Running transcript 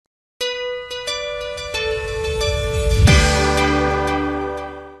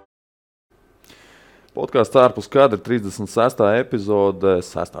Podkāsts ārpus kadra 36. epizode,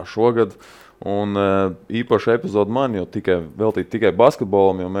 6. šogad. Un īpaši epizode man, jo veltīt tikai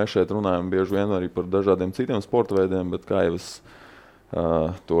basketbolam, jo mēs šeit runājam bieži vien arī par dažādiem citiem sporta veidiem, bet kā jau es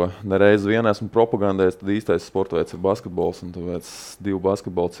to nereiz vien esmu propagandējis, tad īstais sporta veids ir basketbols. Un tāpēc 2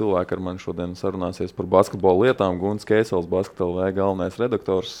 basketbola cilvēki ar mani šodien sarunāsies par basketbola lietām. Guns Keisels, Basket.lv galvenais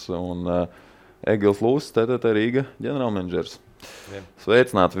redaktors un Egils Lūsis, TTT Rīga ģenerālmenedžers.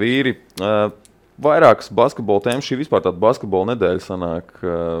 Sveicināti vīri! Vairākas basketbola tēmas, šī vispār tāda basketbola nedēļa sanāk.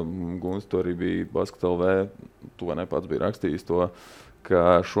 Guns, tu arī bija Basket.lv, tu vai ne pats bija rakstījis to,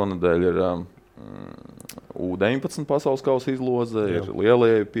 ka šonedēļ ir U19 pasaules kausa izloze, ir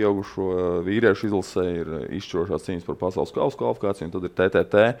lielie pieaugušo vīriešu izlasē, ir izšķirošās cīņas par pasaules kausa kvalifikāciju, un tad ir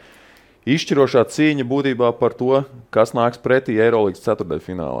TTT. Izšķirošā cīņa būtībā par to, kas nāks pretī Eirolīgas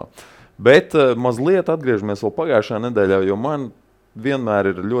ceturtdaļfinālā. Bet mazliet atgriežamies vēl pagājušajā nedēļā, jo man vienmēr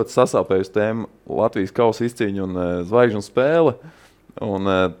ir ļoti sasāpējusi tēma Latvijas kausa izcīņa un zvaigžņu spēle. Un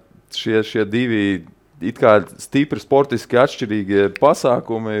šie divi it kā stipri sportiski atšķirīgie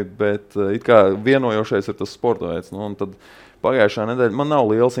pasākumi, bet it kā vienojošais ir tas sporta veids. Un tad pagājušā nedēļa man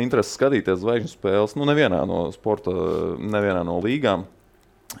nav liels intereses skatīties zvaigžņu spēles, nevienā no sporta, nevienā no līgām,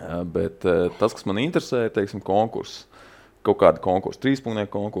 bet tas, kas man interesē, ir, teiksim, konkurss. Kaut kāda konkursa,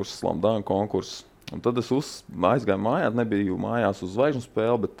 3-punknieku konkursa, slam dunk konkursa. Un tad es aizgāju mājās, nebiju mājās uz zvaigžņu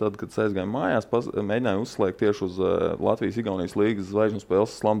spēli, bet tad, kad es aizgāju mājās, mēģināju uzslēgt tieši uz Latvijas-Igaunijas līgas zvaigžņu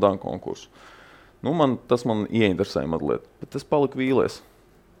spēles slam dunk konkursu. Tas man ieinteresēja mazliet, bet es paliku vīlies.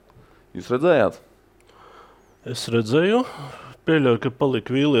 Jūs redzējāt? Es redzēju, pieļauju, ka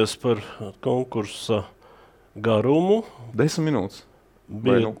paliku vīlies par konkursa garumu. 10 minūtes?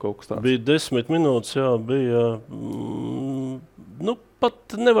 Bija, kaut kas tāds? Bija 10 minūtes, jā, bija.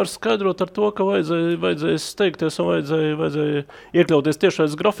 Pat nevar skaidrot ar to, ka vajadzēja steigties un vajadzēja iekļauties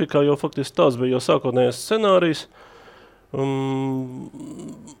tiešais grafikā, jo faktiski tās bija jau sākotnējais scenārijs.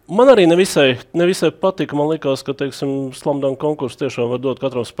 Man arī nevisai patika, man likās, ka, teiksim, slam dunk konkursu tiešām var dot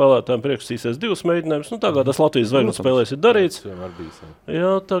katram spēlētājiem priekšsīsies 2 mēģinājumus. Tā kā tas Latvijas zvaigžņu spēlēs ir darīts.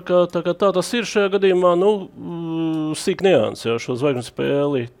 Jā, tā kā tā tas ir šajā gadījumā, sīk nians, jo šo zvaigžņu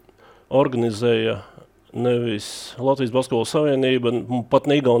spēli organizēja nevis Latvijas Basketbola Savienība, pat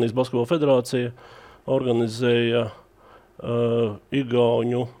ne Igaunijas Basketbola Federācija, organizēja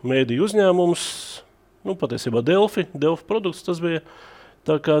Igauņu mēdīju uzņēmums, patiesībā Delfi produkts tas bija.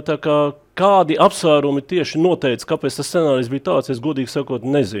 Tā kā kādi apsvērumi tieši noteica, kāpēc tas scenārijs bija tāds, es godīgi sakot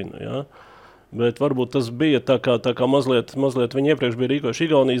nezinu. Ja? Bet varbūt tas bija tā kā mazliet viņi iepriekš bija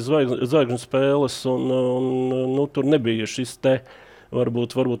rīkojuši Igaunijas zvaigžņu spēles, un tur nebija šis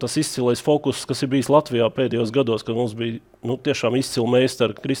varbūt tas izcilais fokus, kas ir bijis Latvijā pēdējos gados, kad mums bija tiešām izcili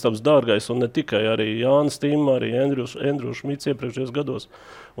meistari Kristaps Dārgais un ne tikai arī Jānis Timma, arī Endrūs Šmits iepriekšējos gados.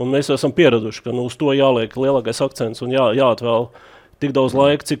 Un mēs esam pieraduši, ka uz to jāliek lielākais akcents un jāatvēl tik daudz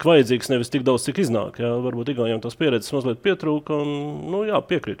laika, cik vajadzīgs, nevis tik daudz, cik iznāk. Jā. Varbūt Igauniem tas pieredzes mazliet pietrūka un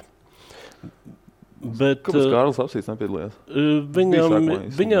piekrīt. Kāpēc Kārlis Apsīts nepiedalījās?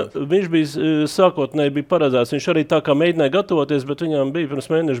 Viņš bija sākotnēji bija paredzēts, viņš arī tā kā mēģināja gatavoties, bet viņam pirms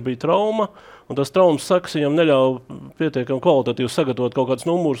mēneša bija trauma, un tas traumas sekas viņam neļauj pietiekami kvalitatīvi sagatavot kaut kādus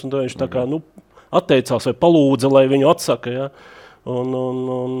numurus, un tā viņš tā kā atteicās vai palūdza, lai viņu atsaka. Ja? Un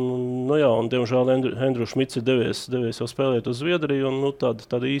diemžēl Endrūs Šmits ir devies jau spēlēt uz Zviedriju, un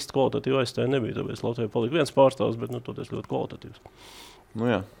tāda īsti kvalitatīva aizstāja nebija, tāpēc Latvijai palika viens pārstāvs, bet toties ļoti kvalitatīvs.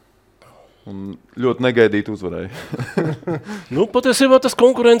 Jā. Un ļoti negaidīti uzvarēja. Patiesībā tas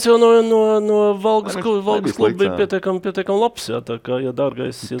konkurence jau no Valgas kluba bija pietiekami labs. Jā, tā kā,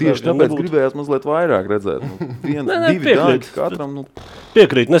 Dārgais... Tieši tāpēc gribējās mazliet vairāk redzēt. Divi dārgi katram.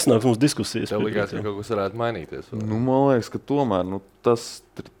 Piekrīt, nesanāks mums diskusijas. Tev likās, ka kaut kas varētu mainīties. Man liekas, ka tomēr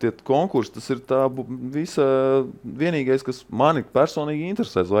tie konkursi, tas ir tā visa vienīgais, kas mani personīgi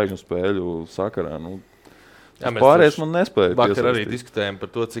interesē zvaigžņu spēļu sakarā. Pārējais man nespēja. Vakar arī diskutējam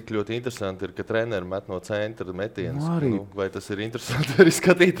par to, cik ļoti interesanti ir, ka treneri met no centra metienus. Vai tas ir interesanti arī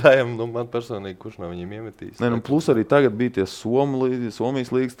skatītājiem? Man personīgi, kurš no viņiem iemetīs? Plus arī tagad bija tie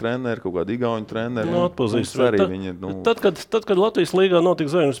Somijas līgas treneri, kaut kādi igauņu treneri. Atpazīst. Tad, kad Latvijas līgā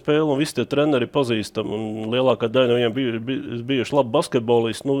notika zvaigžņu spēle un visi tie treneri pazīstam un lielākā daļa no viņiem bijuši labi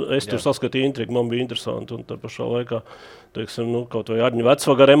basketbolisti, es tur saskatīju intrigu, man bija interesanti un tā pašā laikā, teiksim, kaut vai Arņa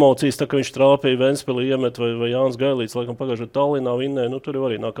Vecvagara emocijas, tā ka viņš trāpīja Ventspilī iemet vai Jānis Gailīts, laikam pagājušajā Tallinā vinnēja, tur jau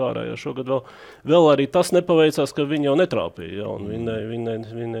arī nāk ārā. Ja šogad vēl arī tas nepaveicās, ka viņi jau netrāpīja, un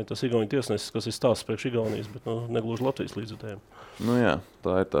vinnēja tas Igauņu tiesnesis, kas ir stāsts priekš Igaunijas, bet negluži Latvijas līdzjutējiem.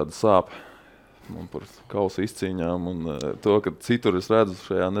 Tā ir tāda sāpe. man par kausa izcīņām un to, ka citur es redzu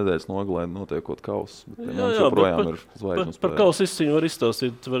šajā nedēļas nogalē notiekot kausa. Mums joprojām ir zvaigžņu spēle. Par kausa izcīņu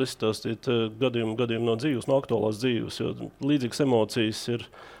var izstāstīt gadījumu no dzīves, no aktuālās dzīves, jo līdzīgas emocijas ir.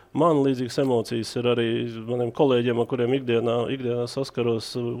 Man līdzīgas emocijas ir arī maniem kolēģiem, ar kuriem ikdienā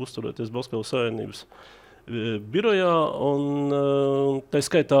saskaros, uzturoties Basketbola Savienības birojā, un tā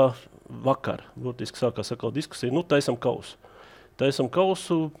skaitā vakar, burtiski sākās atkal diskusija, taisam kausu. Taisam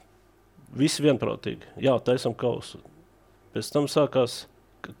kausu, visi vienprātīgi. Jā, taisam kausu. Pēc tam sākās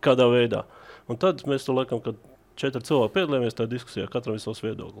kādā veidā. Un tad mēs to laikam, kad 4 cilvēki piedalījāmies tajā diskusijā, katram ir savs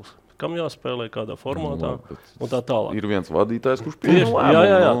viedoklis. Kam jāspēlē, kādā formātā un tā tālāk. Ir viens vadītājs, kurš pieņem lēmumu.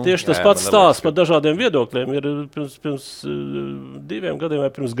 Jā, tieši tas pats stāsts par dažādiem viedokļiem. Ir pirms 2 gadiem vai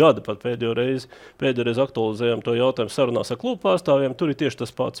pirms gada pat pēdējo reizi aktualizējām to jautājumu sarunās ar klubu pārstāvjiem. Tur ir tieši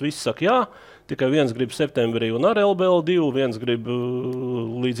tas pats. Visi saka jā, tikai viens grib septembrī un ar LBL2, viens grib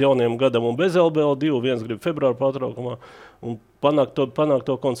līdz jaunajam gadam un bez LBL2, viens grib februāra pārtraukumā. Un panākt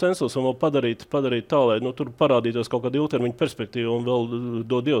to konsensusu un vēl padarīt tā, lai tur parādītos kaut kāda ilgtermiņa perspektīva un vēl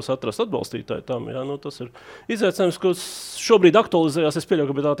dod Dievs atrast atbalstītāju tam. Jā, tas ir izaicinājums, kas šobrīd aktualizējās. Es pieļauju,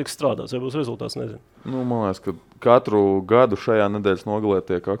 ka pie tā tiks strādāts. Vai būs rezultāts, nezinu. Man liekas, ka katru gadu šajā nedēļas nogalē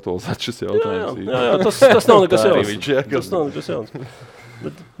tiek aktualizēts šis jautājums. Jā, tas nav nekas jauns. Tas nav nekas jauns.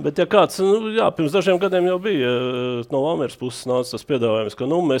 Bet ja kāds, pirms dažiem gadiem jau bija no Valmieras puses nāca tas piedāvājums, ka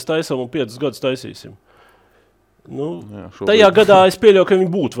mēs taisam un 5 gadus taisīsim. Tajā gadā es pieļauju, ka viņi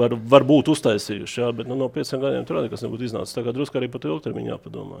varbūt uztaisījuši, bet no 5 gadiem tur nekas nebūtu iznācis. Tā kā drusku arī par to ilgtermiņu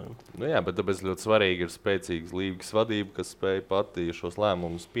jāpadomā. Bet tāpēc ļoti svarīgi ir spēcīgas līgas vadība, kas spēj pati šos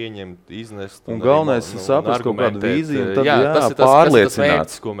lēmumus pieņemt, iznest. Un galvenais ir saprast kaut kādu vīziju, un tad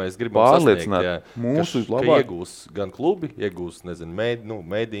pārliecināt, ko mēs gribam sasniegt. Mūsu labāk. Ka iegūs gan klubi, iegūs,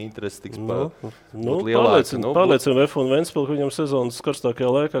 mēdī interesi tiks būt lielāks. Pārliecina VF un Ventspili, ka viņam sezonas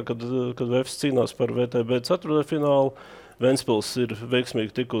karstākajā laikā, kad VF cīnās par VTB 4. finālu. Ventspils ir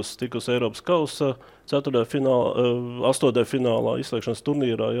veiksmīgi tikusi Eiropas kausa 4. finālā, 8. finālā izslēgšanas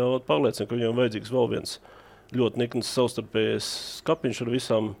turnīrā. Pārliecina, ka viņam vajadzīgs vēl viens ļoti nikns savstarpējais skapiņš ar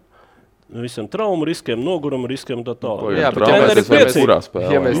visiem traumu riskiem, noguruma riskiem un tā tālāk.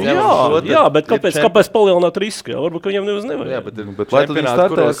 Bet kāpēc palielināt riski? Varbūt, ka viņam nevaz nevajag. Bet vai tad viņi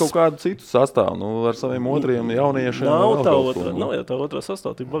startē ar kaut kādu citu sastāvu, ar saviem otriem jauniešiem? Nav tā otrā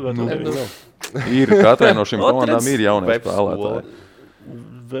sastāvtība bagātā. Ir katrai no šīm komandām ir jaunie spēlētāji.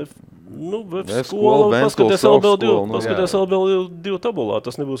 Skola, paskaties LBL2 tabulā.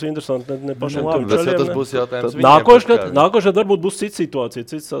 Tas nebūs interesanti ne pašiem tam čaļiem. Tas būs jautājums Nākošajā varbūt būs cita situācija,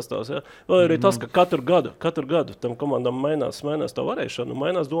 cits sastāvs. Ja? Vai arī tas, ka katru gadu tam komandām mainās tā varēšana,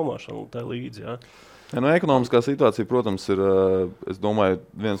 mainās domāšana tā līdzi. Ja? Ekonomiskā situācija, protams, ir, es domāju,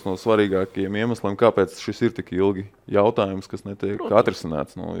 viens no svarīgākajiem iemesliem, kāpēc šis ir tik ilgi jautājums, kas netiek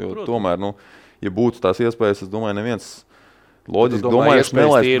atrisināts. Tomēr, ja būtu tās iespējas, es domāju, neviens loģiski domāju, ka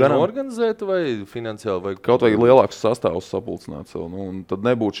nelaist garām organizēt vai finansiāli vai kaut vai lielāks sastāvs sapulcināt sev. Tad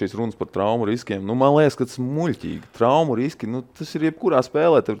nebūtu šīs runas par traumu riskiem. Man liekas, ka tas muļķīgi. Traumu riski, tas ir jebkurā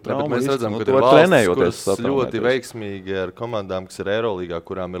spēlē. Mēs redzam, ka ir valsts, kas ļoti veiksmīgi ar komandām, kas ir Eirolīgā,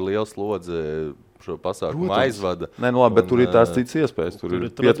 kurām ir liels lodze šo pasākumu aizvada. Bet tur ir tās citas iespējas. Tur ir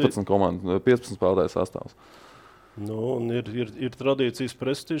 15 komandu, 15 spēlētāju sastāvs. Ir tradīcijas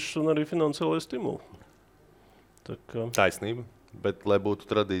prestižs un arī finansiālais stimuli. Taisnība. Bet, lai būtu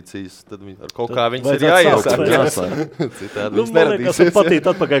tradīcijas, tad ar kaut kā viņas ir jāiesāk. Citādi viņas neradīsies. Man patīk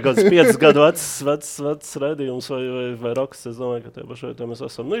atpakaļ kaut kāds 5 gadu vecs raidījums vai raksts. Es domāju, ka tajā pašā vietā mēs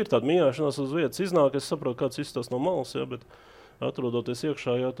esam. Ir tāda mījāšanās uz vietas iznāk. Es saprotu, kāds izstāst no malas, bet atrodoties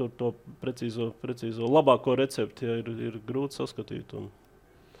iekšā, tur to precīzo labāko recepti ir grūti saskatīt.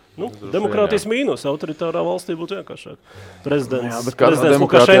 Demokrātijas mīnus. Autoritārā valstī būtu vienkāršāk. Prezidents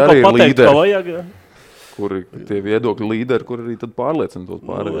Lukašenko pateikt, ka vajag. Kur ir tie viedokļi līderi, kur arī tad pārliecina tos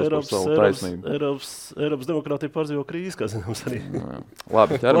pārējos par savu taisnību. Eiropas demokrātija pārdzīvo krīzi, kā zināms arī.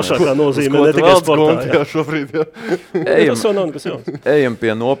 Labi, ķeramies. Plašākā nozīmē ne tikai sportā. Šobrīd, Ejam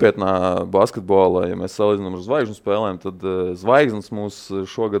pie nopietnā basketbola. Ja mēs salīdzinām ar zvaigžņu spēlēm, tad zvaigznes mūs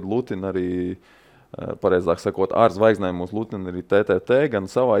šogad lutina arī, pareizāk sakot, ar zvaigznēm mūs lutina arī TTT,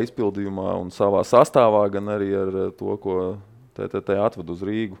 gan savā izpildījumā un savā sastāvā, gan arī ar to, ko TTT atved uz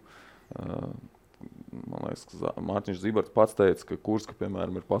Rīgu. Man liekas, ka Mārtiņš Ziberts pats teica, ka Kurska,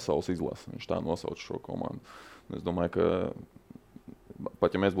 piemēram, ir pasaules izlase. Viņš tā nosauc šo komandu. Es domāju, ka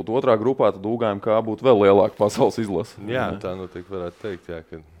pat ja mēs būtu otrā grupā, tad UGMK būtu vēl lielāka pasaules izlase. Jā, tā noteikti varētu teikt. Jā,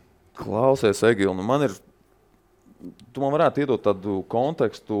 Klausies, Egil, tu man varētu iedot tādu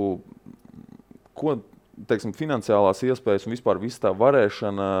kontekstu, ko, teiksim, finansiālās iespējas un vispār viss tā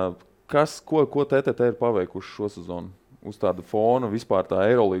varēšana, ko TTT ir paveikuši šo sezonu? uz tādu fonu, vispār tā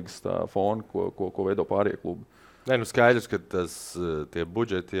Eirolīgas tā fona, ko veido pārējie klubi. Nē, skaidrs, ka tie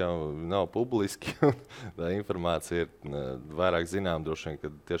budžeti jau nav publiski. Tā informācija ir vairāk zinām, droši vien,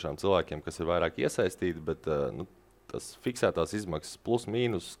 ka tiešām cilvēkiem, kas ir vairāk iesaistīti, bet tas fiksētās izmaksas plus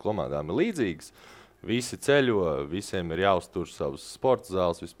mīnus komandām ir līdzīgas. Visi ceļo, visiem ir jāuztur savus sporta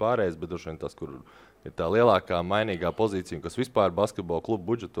zāles, vispārējais, bet droši vien tas, kur ir tā lielākā mainīgā pozīcija, kas vispār basketbola klubu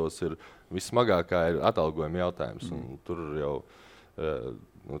budžetos ir vissmagākā, ir atalgojuma jautājums. Un tur jau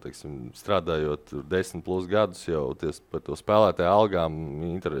strādājot 10+ gadus, jau par to spēlētāju algām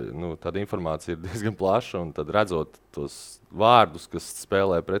tāda informācija ir diezgan plaša. Un tad redzot tos vārdus, kas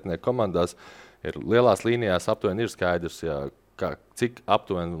spēlē pretinieku komandās, ir lielās līnijās aptuveni ir skaidrs, cik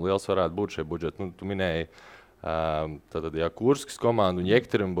aptuveni liels varētu būt šie budžeti. Tu minēji Kurskas komandu un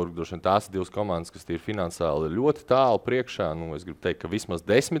Jekaterinburgu. Droši vien tās ir divas komandas, kas ir finansiāli ļoti tālu priekšā. Es gribu teikt, ka vismaz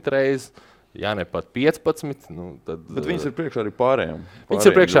 10 reizes. Ja ne pat 15. Bet viņas ir priekšā arī pārējām. Viņas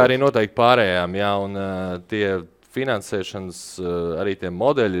ir priekšā arī noteikti pārējām, jā, un tie finansēšanas arī tie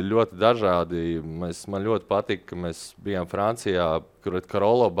modeļi ir ļoti dažādi. Man ļoti patika, ka mēs bijām Francijā, kur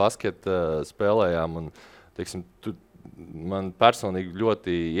Karolo basketu spēlējām, un man personīgi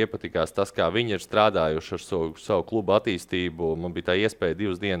ļoti iepatikās tas, kā viņi ir strādājuši ar savu klubu attīstību. Man bija tā iespēja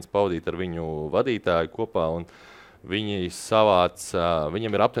 2 dienas pavadīt ar viņu vadītāju kopā, un viņi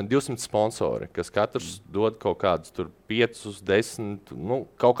viņam ir aptuveni 200 sponsori, kas katrs dod kaut kādus 5, 10,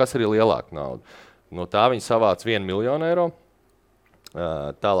 kaut kas arī lielāku naudu. No tā viņi savāc 1 miljonu eiro.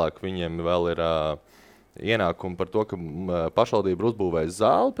 Tālāk viņiem vēl ir ienākumi par to, ka pašvaldība ir uzbūvējusi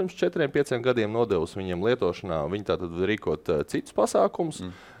zāli pirms 4-5 gadiem, nodevusi viņiem lietošanā. Viņi tātad rīkot citus pasākumus.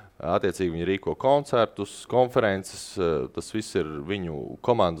 Attiecīgi viņi rīko koncertus, konferences. Tas viss ir viņu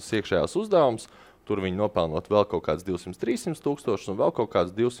komandas iekšējās uzdevums. Tur viņi nopelnot vēl kaut kāds 200-300 tūkstošus un vēl kaut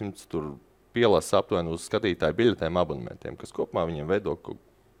kāds 200 tur pielasa aptuveni uz skatītāju biļetēm abonementiem, kas kopumā viņiem veido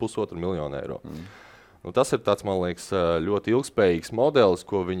 1,5 miljonu eiro. Tas ir tāds, man liekas, ļoti ilgspējīgs modelis,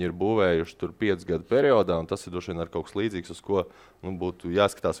 ko viņi ir būvējuši tur 5 gadu periodā, un tas ir droši vien ar kaut kas līdzīgs, uz ko būtu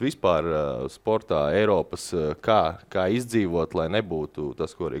jāskatās vispār sportā Eiropas, kā izdzīvot, lai nebūtu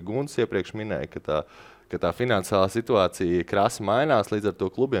tas, ko arī Gunts iepriekš minēja, ka tā finansiālā situācija krasi mainās, līdz ar to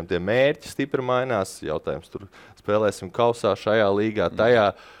klubiem tie mērķi stipri mainās. Jautājums, tur spēlēsim kausā šajā līgā,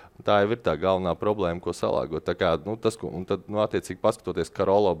 tajā. Tā jau ir tā galvenā problēma, ko salāgot. Tā kā, tad, attiecīgi, paskatoties,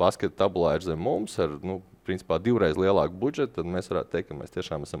 Karolo basketu tabulā ir zem mums ar, principā 2 reizes lielāku budžetu, tad mēs varētu teikt, ka mēs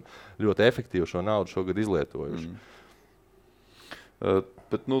tiešām esam ļoti efektīvi šo naudu šogad izlietojuši.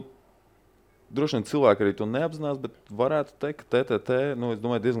 Bet, droši vien cilvēki arī to neapzinās, bet varētu teikt, ka TTT, es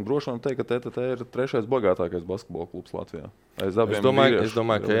domāju, diezgan droši varam teikt, ka TTT ir 3. bagātākais basketbola klubs Latvijā. Es domāju,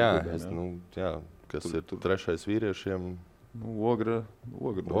 ka jā. Kas ir 3. vīriešiem? Ogre.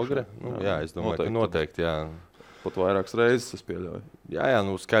 Jā, es domāju, ka noteikti, jā. Pat vairākas reizes es pieļauju. Jā,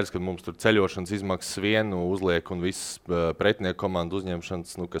 skaidrs, ka mums tur ceļošanas izmaksas vienu uzliek un viss pretinieku komandu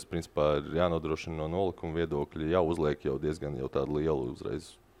uzņemšanas, kas principā ir jānodrošina no nolikuma viedokļa, jau uzliek jau diezgan tādu lielu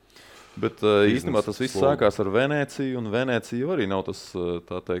uzreiz. Bet īstenībā tas viss sākās ar Venēciju, un Venēcija arī nav tas,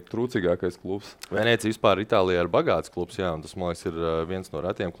 tā teikt, trūcīgākais klubs. Venēcija vispār Itālijā ir bagāts klubs, jā, un tas, man liekas, ir viens no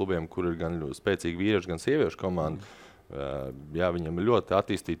retiem klubiem, kur ir gan spēcīgi vīriešu, gan sieviešu komanda. Jā, viņam ir ļoti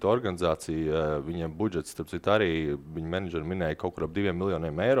attīstīta organizācija, viņam budžets, starp citu, arī viņa menedžeri minēja kaut kur ap 2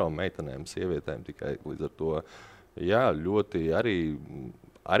 miljoniem eiro meitenēm, sievietēm tikai līdz ar to. Jā, ļoti arī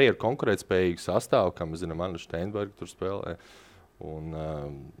ar konkurētspējīgu sastāvu, kā mēs zinām, Anna Steinberga tur spēlē. Un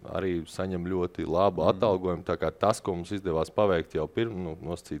arī saņem ļoti labu atalgojumu. Tā kā tas, ko mums izdevās paveikt jau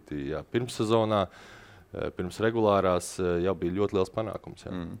pirms sezonā, pirms regulārās, jau bija ļoti liels panākums.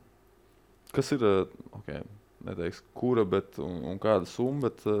 Jā. Kas ir, neteiks, kura, bet un kāda summa,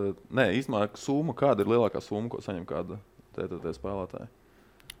 bet īstenībā summa, kāda ir lielākā summa, ko saņem kāda TTT spēlētāja?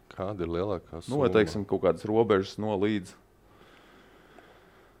 Kāda ir lielākā summa? Vai teiksim, kaut kādas robežas no līdz?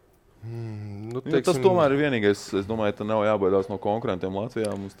 Tas tomēr ir vienīgais. Es domāju, ka nav jābaidās no konkurentiem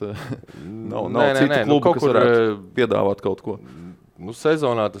Latvijā. Mums nav citu klubu, kas varētu piedāvāt kaut ko.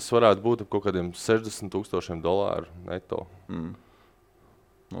 Sezonā tas varētu būt kaut kādiem $60,000 neto.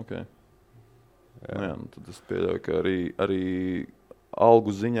 Okay. Jā, tad es pieļauju, ka arī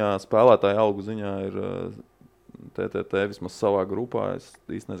algu ziņā, spēlētāju algu ziņā ir TTT vismaz savā grupā. Es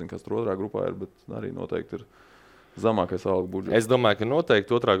īsti nezinu, kas tur otrā grupā ir, bet arī noteikti ir zemākais algu budžets. Es domāju, ka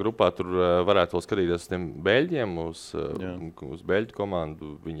noteikti otrā grupā tur varētu vēl skatīties uz tiem beļģiem, uz beļģu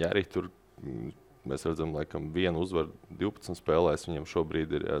komandu. Viņi arī tur, mēs redzam, laikam, vienu uzvaru 12 spēlēs viņiem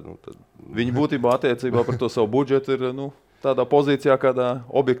šobrīd ir. Jā, Viņi būtībā attiecībā par to savu budžetu ir tādā pozīcijā, kādā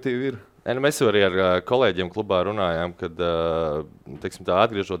objektīvi ir. Mēs jau arī ar kolēģiem klubā runājām, kad teiksim, tā,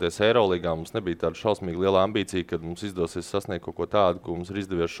 atgriežoties Eirolīgā, mums nebija tāda šausmīgi liela ambīcija, kad mums izdosies sasniegt kaut ko tādu, ko mums ir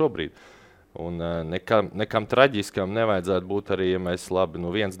izdevies šobrīd. Un nekam traģiskam nevajadzētu būt arī, ja mēs labi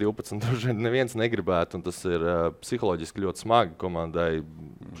 1-12 droši vien neviens negribētu, un tas ir psiholoģiski ļoti smagi komandai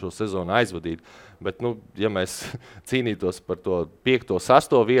šo sezonu aizvadīt. Bet, ja mēs cīnītos par to 5.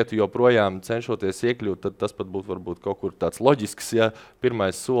 6. vietu, joprojām cenšoties iekļūt, tad tas pat būtu varbūt kaut kur tāds loģisks, ja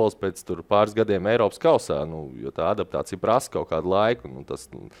pirmais solis pēc pāris gadiem Eiropas kausā, jo tā adaptācija prasa kaut kādu laiku. Tas,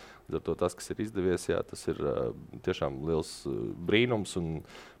 kas ir izdevies, jā, tas ir tiešām liels brīnums, un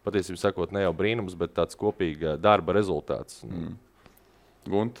patiesībā sakot, ne jau brīnums, bet tāds kopīga darba rezultāts.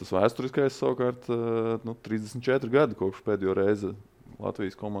 Un tas vēsturiskais savukārt 34 gadi kopš pēdējo reizi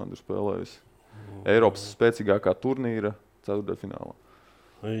Latvijas komanda ir spēlējusi Eiropas spēcīgākā turnīra ceturtdaļfinālā.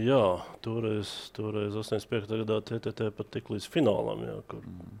 Jā, toreiz 85. gadā TTT pat tik līdz finālam, jā, kur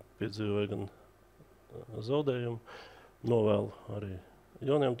piedzīvoja gan zaudējumu. Novēlu arī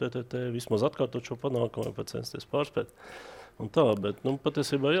jauniem TTT vismaz atkārtot šo panākumu, pēc censties pārspēt. Un tā, bet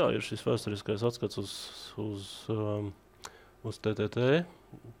patiesībā jā, ir šis vēsturiskais atskats uz TTT.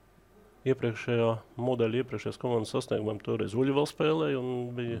 Iepriekšējā modeļa, iepriekšējās komandas sasniegumiem toreiz Uļi vēl spēlēja un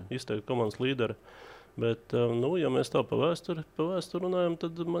bija izteikti komandas līderi. Bet, ja mēs tā pa vēsturi runājam,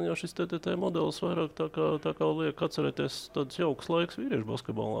 tad man jau šis TTT modelis vairāk tā kā liek atcerēties tāds jauks laiks vīriešu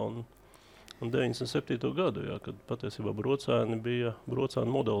basketbolā. Un 97. gadu, jā, kad patiesībā brocēni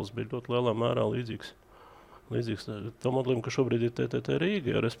modelis bija ļoti lielā mērā līdzīgs tam modelim, ka šobrīd ir TTT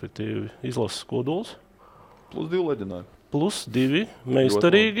Rīga, jā, respektīvi izlases kodols. Plus 2 leģionāri. Plus 2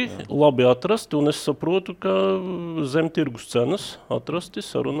 meistarīgi, labi atrasti, un es saprotu, ka zem tirgus cenas atrasti,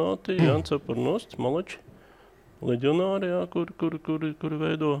 sarunāti, Jānis Ceparnosts, Maleči, leģionāri, jā, kuri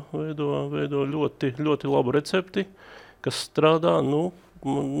veido ļoti, ļoti labu recepti, kas strādā,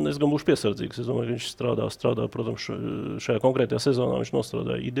 es gan būšu piesardzīgs, es domāju, ka viņš strādā, protams, šajā konkrētajā sezonā viņš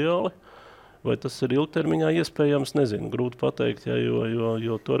nostrādāja ideāli. Vai tas ir ilgtermiņā iespējams, nezinu, grūti pateikt, jā,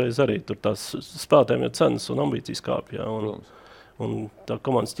 jo toreiz arī tur tās spēlētājiem ir cenas un ambīcijas kāpj. Un tā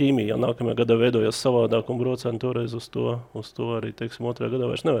komandas ķīmija nākamajā gadā veidojās savādāk, un brocēni toreiz uz to arī, teiksim, otrajā gadā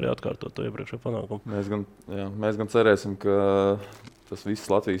vairs nevarēja atkārtot to iepriekšējo panākumu. Mēs gan cerēsim, ka tas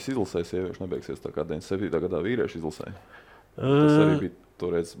viss Latvijas izlasē sieviešu nebeigsies tā kā 97. gadā vīriešu izlasē. Tas arī bija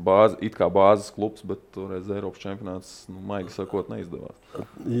toreiz bāzes klubs, bet toreiz Eiropas čempionāts, maigi sakot, neizdevās.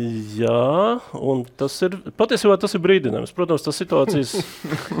 Jā, un patiesībā tas ir brīdinājums. Protams, situācijas,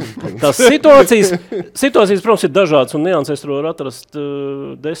 protams, ir dažādas, un niansēs var atrast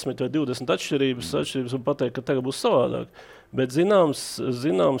 10 vai 20 atšķirības un pateikt, ka tagad būs savādāk. Bet zināms,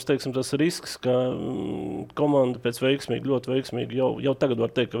 teiksim, tas risks, ka komanda pēc ļoti veiksmīgi, jau tagad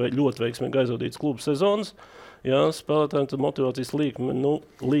var teikt, ka ļoti veiksmīgi aizvadīts klubu sezonas. Jā, spēlētājiem tad motivācijas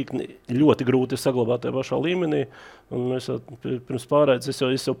līkni ļoti grūti saglabāt tajā pašā līmenī. Un mēs pirms pārēdes es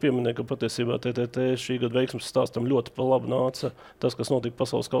jau pieminēju, ka patiesībā TTT šī gada veiksmes stāstam ļoti pa labu nāca tas, kas notika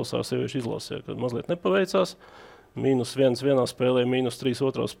pasaules kausā sieviešu izlasē, kad mazliet nepaveicās. -1 vienā spēlē, -3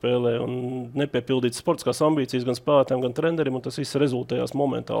 otrā spēlē, un nepiepildīts sportiskās ambīcijas gan spēlētājiem, gan trenerim, un tas viss rezultējās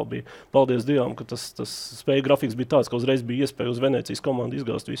momentāli. Bija. Paldies Dievam, ka tas spēju grafiks bija tāds, ka uzreiz bija iespēja uz Venēcijas komandu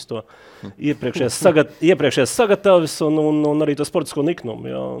izgāzt visu to iepriekšējās sagatavis un arī to sportisko niknumu.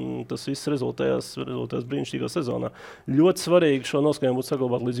 Jā, un tas viss rezultējās brīnišķīgā sezonā. Ļoti svarīgi šo noskaņojumu būtu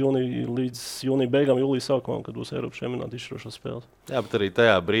saglabāt līdz jūnija beigām, jūlijas sākumam, kad būs Eiropas čempionāta izšķirošās spēles. Jā, bet arī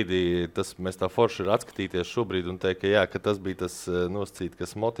tajā brīdī mēs tā forši ir atskatīties šobrīd un teikt, ka tas bija tas nosacīt,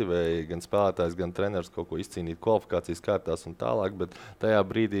 kas motivēja gan spēlētājs, gan treneris kaut ko izcīnīt kvalifikācijas kārtās un tālāk, bet tajā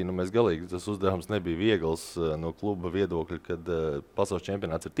brīdī mēs galīgi tas uzdevums nebija viegls no kluba viedokļa, kad pasaules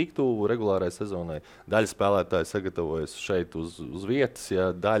čempionāts ir tik tuvu regulārai sezonai. Daļa spēlētāji sagatavojas šeit uz vietas,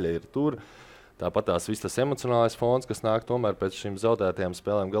 ja daļa ir tur. Tāpat tās viss tas emocionālais fons, kas nāk tomēr pēc šīm zaudētajām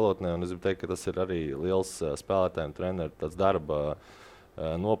spēlēm galotnē, un es gribu teikt, ka tas ir arī liels spēlētājiem treneru tāds darba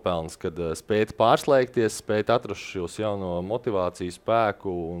nopelns, kad spēt pārslēgties, spēt atrast šos jauno motivāciju,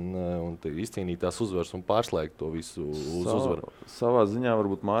 spēku un izcīnīt tās uzvaras un pārslēgt to visu uz uzvaru. Savā ziņā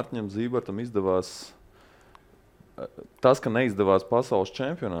varbūt Mārtiņam Zībertam izdevās tas, ka neizdevās pasaules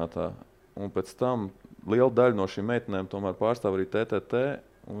čempionātā, un pēc tam liela daļa no šīm meitenēm tomēr pārstāv arī TTT,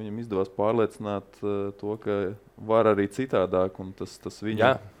 un viņam izdevās pārliecināt to, ka var arī citādāk, un tas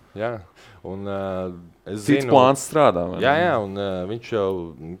viņa... Jā, un es cits plāns strādā. Jā, un viņš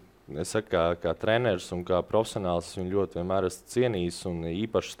jau, es saku, kā treneris un kā profesionāls, viņu ļoti vienmēr esmu cienījis un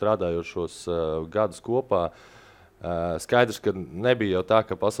īpaši strādājošos gadus kopā. Skaidrs, ka nebija jau tā,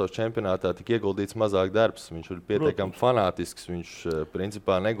 ka pasaules čempionātā tika ieguldīts mazāk darbs. Viņš ir pietiekami fanātisks, viņš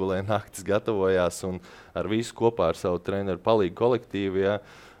principā negulēja naktis, gatavojās un ar visu kopā ar savu treneru palīgu kolektīvu. Jā.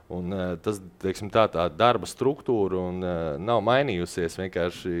 Un, tas, teiksim, tā darba struktūra nav mainījusies.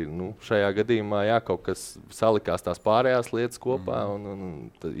 Vienkārši šajā gadījumā kaut kas salikās tās pārējās lietas kopā un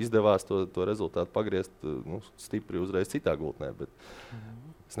izdevās to rezultātu pagriezt stipri uzreiz citā gultnē. Bet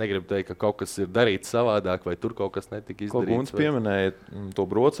es negribu teikt, ka kaut kas ir darīts savādāk vai tur kaut kas netika izdarīts. Ko Gunts pieminēja to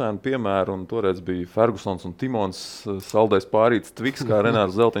brocēnu piemēru, un toreiz bija Fergusons un Timons saldais pārīts Tviks, kā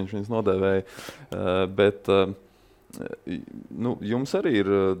Renārs Zeltiņš viņus nodēvēja. Bet jums arī ir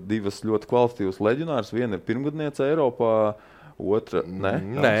divas ļoti kvalitatīvas leģionāras. Viena ir pirmgadniece Eiropā, otra ne?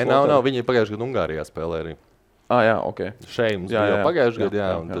 Nē, nav. Viņi pagājušajā gadā Ungārijā spēlē arī. Jā, ok. Šeit mums bija jau pagājušajā gadā,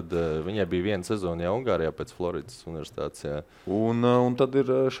 un tad viņai bija viena sezona jau Ungārijā pēc Floridas universitātes. Jā. Un tad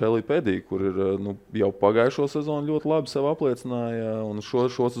ir Šelija Pēdija, kur ir jau pagājušo sezonu ļoti labi sev apliecināja, un šo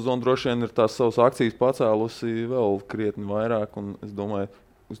sezonu droši vien ir tās savas akcijas pacēlusi vēl krietni vairāk, un es domāju,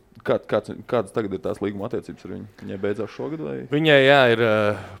 kādas tagad ir tās līguma attiecības ar viņu? Viņai beidzās šogad? Vai? Viņai, ir.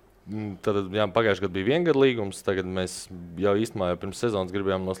 Pagājušajā gadā bija 1 gada līgums. Tagad mēs jau īstenībā pirms sezonas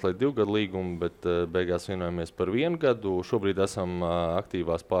gribējām noslēgt 2 gadu līgumu, bet beigās vienojamies par 1 gadu. Šobrīd esam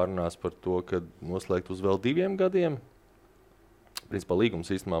aktīvās pārunās par to, ka noslēgt uz vēl 2 gadiem. Principā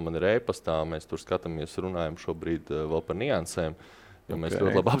līgums īstenībā man ir e-pastā. Mēs tur skatāmies, runājam šobrīd vēl par niansēm, jo mēs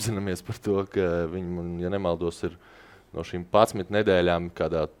ļoti labi apzināmies par to, ka viņi man, ja nemaldos, ir no šīm 11 nedēļām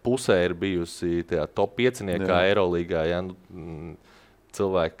kādā pusē ir bijusi tajā top 5-niekā Eirolīgā. Ja?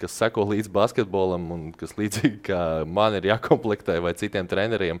 Cilvēki, kas seko līdz basketbolam un kas līdzīgi kā man ir jākomplektē vai citiem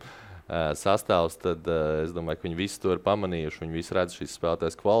treneriem sastāvs, tad es domāju, ka viņi visi to ir pamanījuši. Viņi visi redz šīs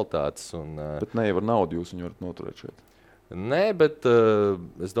spēlētājas kvalitātes. Bet ne jau ar naudu jūs viņu varat noturēt šeit? Nē, bet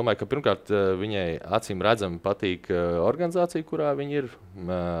es domāju, ka pirmkārt viņai acīm redzami patīk organizācija, kurā viņi ir.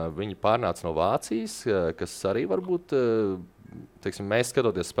 Viņi pārnāca no Vācijas, kas arī varbūt, teiksim, mēs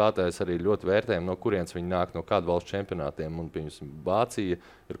skatoties spēlētājus arī ļoti vērtējam, no kurienes viņi nāk, no kādu valstu čempionātiem. Un, piemēram, Vācija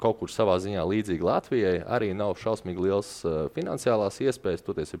ir kaut kur savā ziņā līdzīga Latvijai. Arī nav šausmīgi liels finansiālās iespējas,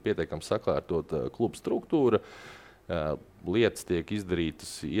 toties ir pietiekami sakārtot klubu struktūra. Lietas tiek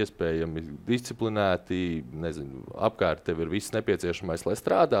izdarītas iespējami disciplinēti, nezinu, apkārt tev ir viss nepieciešamais, lai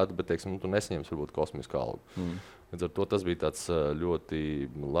strādātu, bet, teiksim, tu nesaņemsi varbūt kosmisku algu. Līdz ar to tas bija tāds ļoti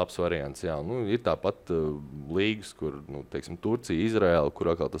labs variants. Jā. Ir tāpat līgas, kur, teiksim, Turcija, Izraēla,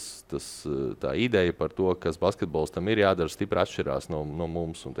 kur atkal tā ideja par to, kas basketbolistam ir jādara, stipri atšķirās no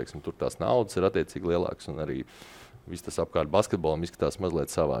mums, un, teiksim, tur tās naudas ir attiecīgi lielākas, un arī viss tas apkārt basketbolam izskatās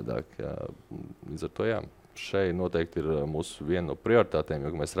mazliet savādāk. Jā. Līdz ar to, jā. Šeit noteikti ir mūsu viena no prioritātēm,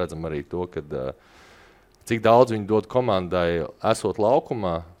 jo mēs redzam arī to, cik daudz viņi dod komandai esot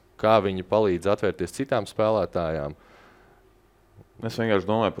laukumā, kā viņi palīdz atvērties citām spēlētājām. Es vienkārši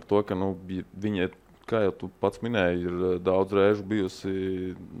domāju par to, ka viņi, kā jau tu pats minēji, ir daudz reižu bijusi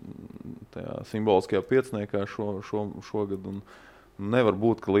tajā simboliskajā piecniekā šogad. Un nevar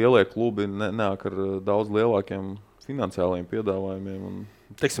būt, ka lielie klubi nenāk ar daudz lielākiem finansiālajiem piedāvājumiem.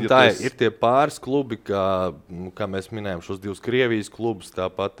 Teiksim, tā ir tie pāris klubi, kā mēs minējām, šos 2 Krievijas klubus,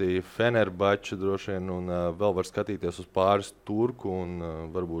 tāpat Fenerbahče droši vien, un vēl var skatīties uz pāris turku un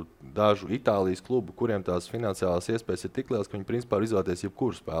varbūt dažu Itālijas klubu, kuriem tās finansiālās iespējas ir tik lielas, ka viņi principā var izvēlēties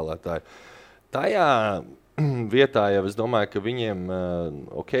jebkuru spēlētāju. Tajā vietā jau es domāju, ka viņiem,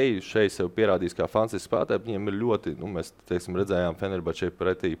 šeit sev pierādīs kā fantastisks spēlētāji, viņiem ir ļoti, mēs, teiksim, redzējām Fenerbahče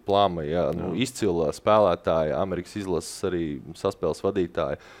pretī Plama, izcila spēlētāja, Amerikas izlases arī saspēles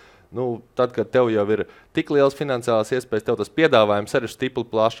vadītāja. Tad, kad tev jau ir tik liels finansiālās iespējas, tev tas piedāvājums arī ir stipri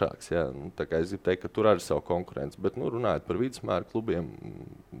plašāks. Ja? Tā kā es gribu teikt, ka tur arī ir savu konkurenci. Bet, runājot par vidusmēru klubiem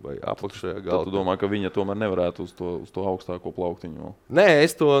vai apakšējā galā. Tu domā, ka viņa tomēr nevarētu uz to augstāko plauktiņu? Nē,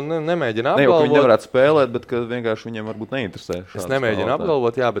 es to nemēģinu apgalvot. Ne jau, ka viņi nevarētu spēlēt, bet ka vienkārši viņiem varbūt neinteresē. Es nemēģinu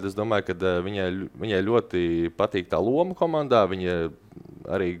apgalvot, jā, bet es domāju, ka viņai ļoti patīk tā loma komandā. Viņa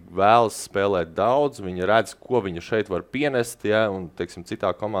arī vēlas spēlēt daudz, viņa redz, ko viņa šeit var pienest, ja, un, teiksim,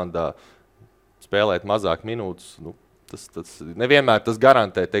 citā komandā spēlēt mazāk minūtes. Tas nevienmēr tas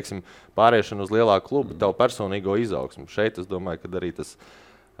garantē, teiksim, pāriešanu uz lielāku klubu, tavu personīgo izaugsmu. Šeit es domāju, ka arī tas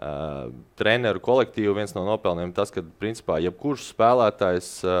treneru kolektīvu viens no nopelniem tas, ka, principā, jebkurš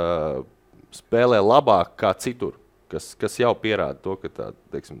spēlētājs spēlē labāk kā citur, kas jau pierāda to, ka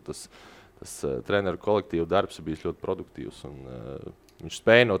tas treneru kolektīvu darbs ir bijis ļoti produktīvs. Viņš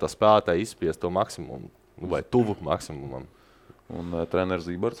spēja no tā spēlētāja izspiest to maksimumu, vai tuvu maksimumam. Un treneris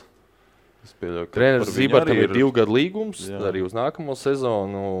Zīberts? Treneris Zībertam ir 2 gadu līgums, arī uz nākamo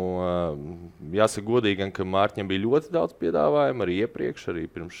sezonu. Jāsaka godīgi, ka Mārķim bija ļoti daudz piedāvājumu, arī iepriekš, arī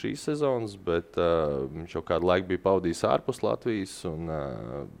pirms šīs sezonas, bet viņš jau kādu laiku bija pavadījis ārpus Latvijas.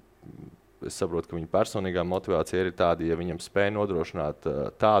 Es saprotu, ka viņa personīgā motivācija ir tāda, ja viņam spēja nodrošināt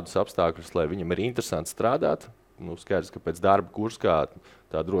tādus apstākļus, lai viņam ir interesanti strādāt, skaidrs, ka pēc darba kurskā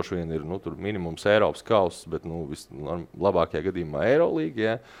tā droši vien ir tur minimums Eiropas kauss, bet labākajā gadījumā Eirolīga,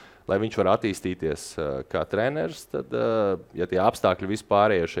 ja, lai viņš var attīstīties kā treneris, tad, ja tie apstākļi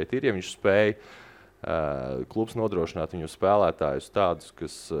vispārējie šeit ir, ja viņš spēj klubs nodrošināt viņu spēlētājus tādus,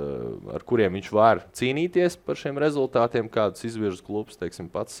 ar kuriem viņš var cīnīties par šiem rezultātiem, kādus izvirza klubs, teiksim,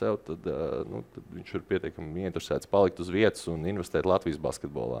 pats sev, tad viņš ir pietiekami ieinteresēts palikt uz vietas un investēt Latvijas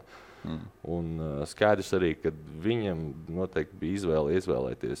basketbolā. Un skaidrs arī, ka viņam noteikti bija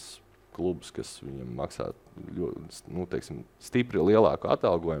izvēlēties klubus, kas viņam maksā teiksim, stipri lielāku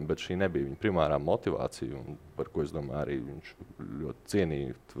atalgojumu, bet šī nebija viņa primārā motivācija, un par ko es domāju arī viņš ļoti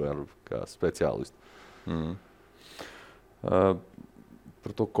cienīja kā speciālistu.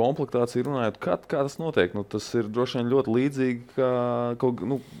 Par to komplektāciju runājot, kā tas notiek? Tas ir droši vien ļoti līdzīgi,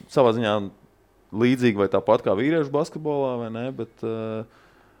 savā ziņā līdzīgi vai tāpat kā vīriešu basketbolā, vai ne? Bet,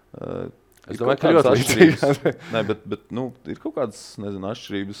 es domāju, ka ļoti līdzīgi. Nē, bet ir kaut kādas,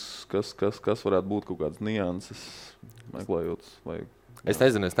 atšķirības, kas varētu būt kaut kādas nianses, meklējot vai... Es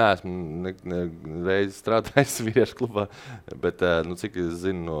nezinu, es neesmu reiz strādājis vīriešu klubā, bet cik es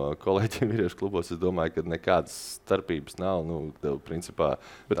zinu no kolēģiem vīriešu klubos, es domāju, ka nekādas starpības nav. Principā,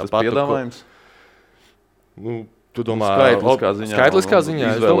 bet tas piedāvājums? Tu domā, skaitliskā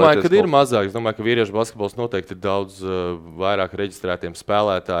ziņā? Es domāju, ka ir mazāk. Es domāju, ka vīriešu basketbols noteikti ir daudz vairāk reģistrētiem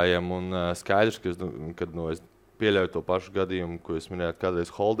spēlētājiem, un skaidrs, ka es pieļauju to pašu gadījumu, ko jūs minējāt, kādreiz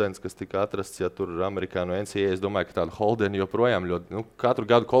Holdens, kas tika atrasts, ja tur ir Amerikā no NCAA. Es domāju, ka tāda Holdena joprojām ļoti, katru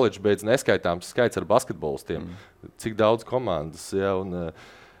gadu koledžu beidz neskaitāms skaits ar basketbolistiem. Cik daudz komandas, ja, un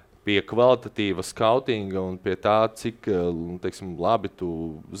pie kvalitatīva skautinga un pie tā, cik teiksim, labi tu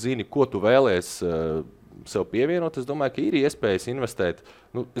zini, ko tu vēlies sev pievienot, es domāju, ka ir iespējas investēt.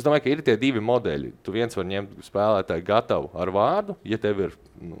 Es domāju, ka ir tie divi modeļi. Tu viens var ņemt spēlētāju gatavu ar vārdu, ja tev ir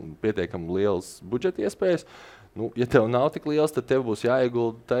pietiekami liels budžeta iespējas. Ja tev nav tik liels, tad tev būs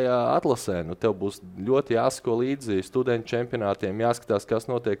jāiegulda tajā atlasē. Tev būs ļoti jāsako līdzi studentu čempionātiem, jāskatās, kas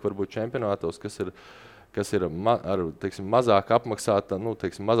notiek varbūt čempionātos, kas ir teiksim, mazāk apmaksāta,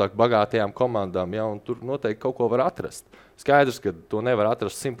 teiksim, mazāk bagātajām komandām, ja, un tur noteikti kaut ko var atrast. Skaidrs, ka to nevar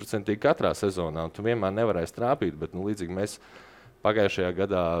atrast 100% katrā sezonā, un tu vienmēr nevarēsi trāpīt, bet līdzīgi mēs pagājušajā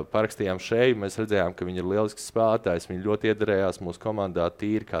gadā parakstījām šeit, mēs redzējām, ka viņi ir lielisks spēlētājs, viņi ļoti iederējās mūsu komandā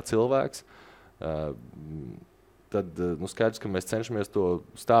tīri kā cilvēks. Tad skaidrs, ka mēs cenšamies to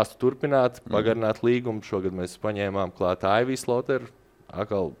stāstu turpināt, pagarināt līgumu. Šogad mēs paņēmām klāt Ivy Sloteru.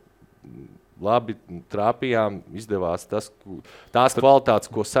 Atkal labi trāpījām, izdevās tās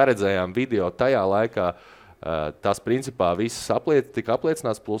kvalitātes, ko saredzējām video tajā laikā. Tās principā visas tika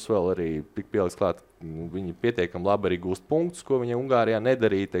apliecināts, plus vēl arī tika pieliks klāt. Viņi pietiekami labi arī gūst punktus, ko viņi Ungārijā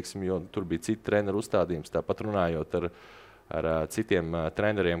nedarīja, teiksim, jo tur bija citi treneru uzstādījums. Tāpat runājot ar citiem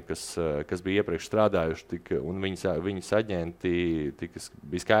treneriem, kas bija iepriekš strādājuši, un viņas aģenti,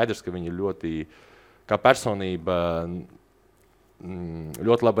 bija skaidrs, ka viņi ļoti, kā personība,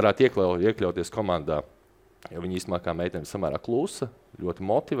 ļoti labi varētu iekļauties komandā. Jo viņi īstenībā kā meitene samērā klusa, ļoti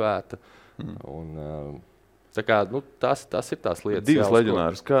motivēta. Un, tā kā, tas ir tās lietas. Divas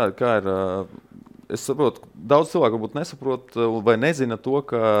leģionāras. Kā ir... Es saprotu, daudz cilvēku varbūt nesaprot vai nezina to,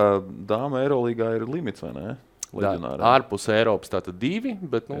 ka dāma Eirolīgā ir limits, vai ne? Ārpus Eiropas tātad 2,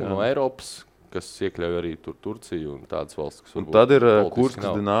 bet no Eiropas, kas iekļauj arī Turciju un tādas valsts, kas varbūt... Un tad ir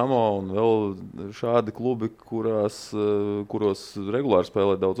Kurskas Dinamo un vēl šādi klubi, kuros regulāri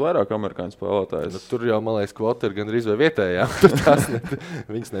spēlē daudz vairāk amerikāņu spēlētājus. Tur jau, man liekas, kvota ir gandrīz vai vietējā.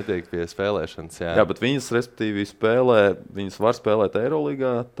 Viņas netiek pie spēlēšanas. Jā, bet viņas, respektīvi, viņas var spēlēt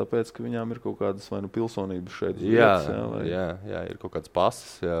Eirolīgā, tāpēc, ka viņām ir kaut kādas vai pilsonības šeit. Jā, ir kaut kādas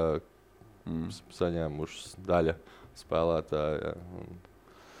pases, saņēmušas daļa spēlētāja.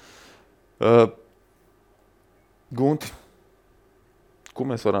 Gunti, ko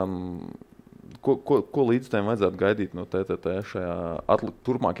mēs varam, ko līdzstājiem vajadzētu gaidīt no TTT šajā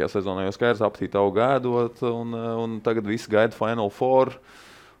turpmākajā sezonā, jo skaidrs aptīt augu ēdot, un tagad visi gaida Final Four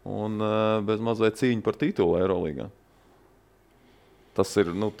un bez mazliet cīņu par titulu Eirolīgā. Tas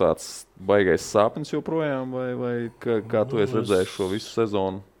ir tāds baigais sāpnis joprojām, vai kā tu esi redzējis šo visu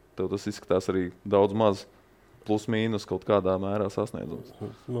sezonu? Tev tas izskatās arī daudz maz plus mīnus kaut kādā mērā sasniedzums.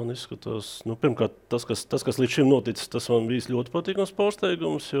 Man izskatās, pirmkārt, tas, kas līdz šim noticis, tas man bijis ļoti patīkams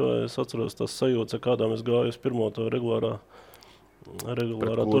pārsteigums, jo es atceros tās sajūtas, kādām es gāju uz pirmo to regulārā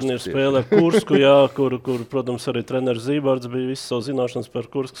turnīra spēle ar Kursku, kur, protams, arī treneris Zībards bija visas savu zināšanas par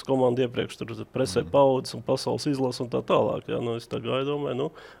Kurskas komandu iepriekš, tur presē paudzes un pasaules izlases un tā tālāk. Jā, es tā gāju,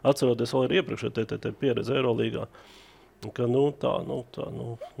 domāju, atceroties vēl ir iepriekšējo TTT pieredze Eirolīgā. Ka,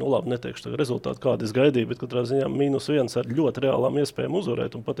 labi, neteikšu tagad rezultātu, kādu es gaidīju, bet katrā ziņā -1 ar ļoti reālām iespējām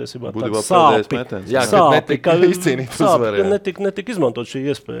uzvarēt. Un patiesībā Būtībā tāda pēdējais metiens. ka netika izmantot šī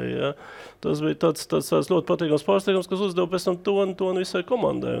iespēja. Ja. Tas bija tāds ļoti patīkams pārsteigums, kas uzdeva pēc tam tonu visai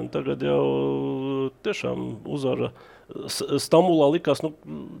komandai. Un tagad jau tiešām uzvara Stambulā likās, no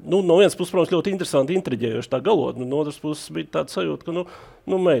vienas puses, protams, ļoti interesanti, intriģējoši tā galotne, no otras puses bija tāda sajūta, ka,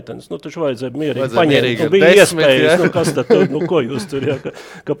 meitenes, taču vajadzēja mierīgi paņemt, bija iespējas, kas tad, ko jūs tur, jā,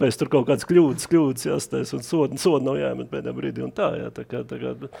 kāpēc tur kaut kādas kļūdas jāstais, un sodu nav jāmet pēdējā brīdī, un tā, jā, tā kā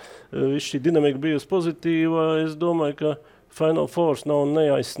viss šī dinamika bijusi pozitīva, es domāju, ka Final Four nav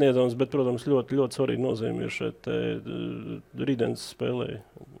neaizsniedzams, bet, protams, ļoti, ļoti svarīgi nozīme ir šeit rītdienas spēlē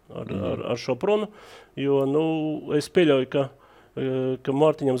ar šo pronu, jo, es pieļauju, ka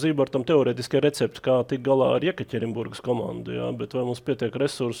Mārtiņam Zībartam teorētiski ir recepti, kā tik galā ar Jekaķerinburgas komandu, jā, bet vai mums pietiek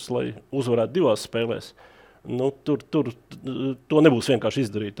resursus, lai uzvarētu 2 spēlēs? Tur to nebūs vienkārši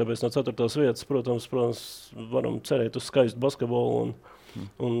izdarīt, tāpēc no 4. vietas, protams, varam cerēt uz skaistu basketbolu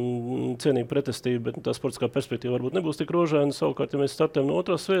un cienīgu pretestību, bet tā sportiskā perspektīva varbūt nebūs tik rožaina. Savukārt, ja mēs startējam no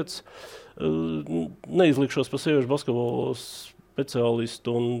 2. vietas, neizlikšos par sieviešu basketbolu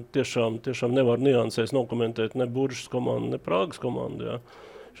speciālistu un tiešām nevar niansēs nokomentēt ne Buržas komandu, ne Prāgas komandu, jā,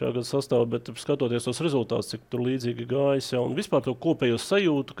 šajā gada sastāvā, bet skatoties tos rezultātus, cik tur līdzīgi gājis, jā, un vispār to kopējo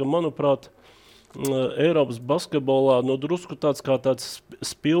sajūtu, ka, manuprāt, Eiropas basketbolā drusku tāds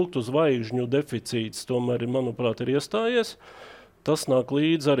spilgtu zvaigžņu deficīts tomēr, manuprāt, ir iestājies. Tas nāk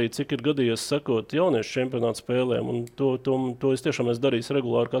līdz arī, cik ir gadījies sekot jauniešu čempionātu spēlēm, un to es tiešām esmu darījis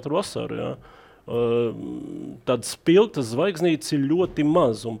regulāri katru vasaru, jā. Tādas spilgtas zvaigznītes ir ļoti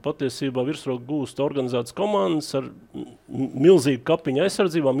maz, un patiesībā virsroku gūst organizētas komandas ar milzīgu kapiņu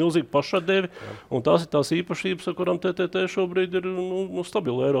aizsardzībā, milzīgu pašatdevi, un tās ir tās īpašības, ar kurām TTT šobrīd ir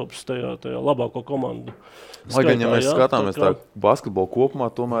stabila Eiropas tajā labāko komandu. Lai gan, ja mēs skatāmies tā basketbolu kopumā,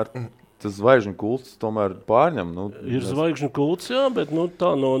 tomēr tas zvaigžņu kults tomēr pārņem. Ir zvaigžņu kults, jā, bet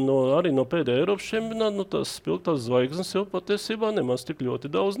arī no pēdējā Eiropas čempionāta tās spilgtās zvaigznes jau patiesībā nemaz tik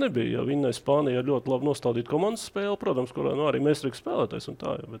ļoti daudz nebija. Ja vinnēja Spānija ar ļoti labi nostādītu komandas spēli, protams, kurā arī mēsturīgs spēlētājs un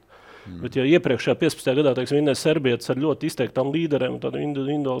tā. Bet ja iepriekšējā 15. gadā, vinnēja serbietis ar ļoti izteiktām līderēm un tādām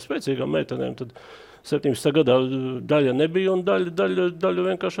individuāli spēcīgām meitenēm, tad 17. gadā daļa nebija un daļa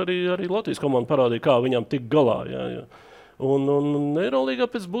vienkārši arī Latvijas komanda parādīja, kā viņām tik galā. Jā. Un Eirolīgā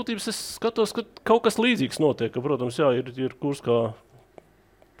pēc būtības es skatos, ka kaut kas līdzīgs notiek. Ka, protams, jā, ir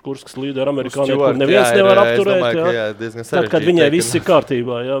Kurskas līderi amerikāņi, kur neviens nevar apturēt. Tad, kad viņai viss ir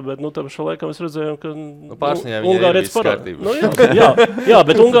kārtībā. Jā, bet pašā laikā mēs redzējām, ka Ungārietis parādīja. Jā,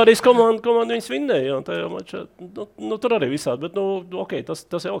 bet Ungārijas komanda viņas vinnēja. Tajā mačā, tur arī visādi. Bet, okay, tas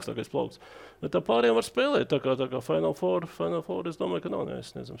ir augstākais plaukts. Bet tā pārējiem var spēlēt. Tā kā Final Four, es domāju, ka nav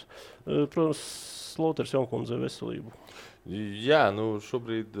neaizsniedzams. Protams, Slauters Jaunkundzei veselību. Jā,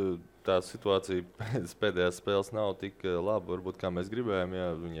 šobrīd tā situācija pēdējās spēles nav tik laba, varbūt kā mēs gribējām.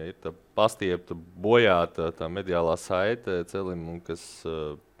 Jā, viņai ir tā pastiepta, bojāta tā mediālā saite celim, un kas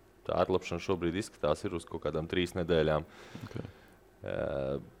tā atlapšana šobrīd izskatās ir uz kaut kādām 3 nedēļām. Okay.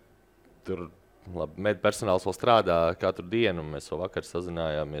 Tur medpersonāls vēl strādā katru dienu, un mēs vēl vakar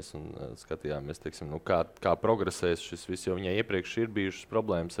sazinājāmies un skatījāmies, teiksim, kā progresēs šis viss, jo viņai iepriekš ir bijušas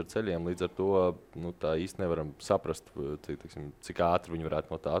problēmas ar ceļiem, līdz ar to tā īsti nevaram saprast, cik ātri viņi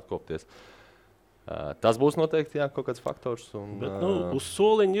varētu no tā atkopties. Tas būs noteikti kaut kāds faktors. Bet uz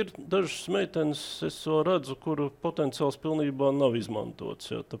soliņa ir dažas meitenes, es redzu, kuru potenciāls pilnībā nav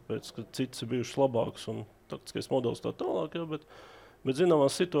izmantots, jā, tāpēc, ka cits ir bijušas labāks un taktiskais modelis tā tālāk, jā, bet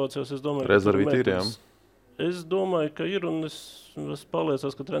zināmās situācijās, es domāju, es domāju, ka ir, un es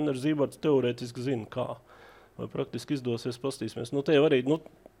pārliecos, ka treneris Zībarts teorētiski zina, kā. Vai praktiski izdosies, pastīsimies. Te jau arī,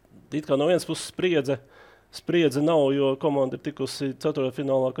 it kā no vienas puses spriedze nav, jo komanda ir tikusi 4.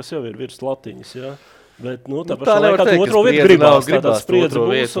 finālā, kas jau ir virs latiņas, jā. Bet, tā pašā laikā otro vietu gribās otro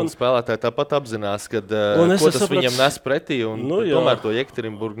vietu, un spēlētāji tāpat apzinās, ko tas viņam nes pretī, un tomēr to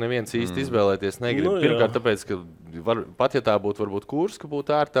Jekaterinburgu neviens īsti izvēlēties negrib. Pirmkārt, tāpēc, ka pat ja tā būtu varbūt Kurska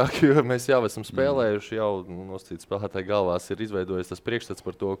būtu ārtāk, jo mēs jau esam spēlējuši, jau nosacīt spēlētāji galvās ir izveidojies tas priekšstats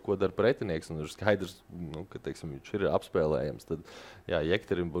par to, ko dara pretinieks, un ir skaidrs, ka, teiksim, viņš ir apspēlējams. Tad,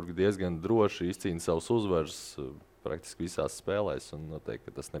 Jekaterinburga diezgan droši izcīna savus uzvaras praktiski visās spēlēs, un noteikti,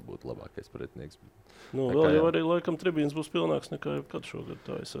 ka tas nebūtu labākais pretinieks. Vēl jau arī laikam tribīns būs pilnāks nekā kad šogad.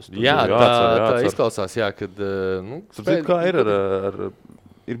 Tā izklausās, kad... Kā ir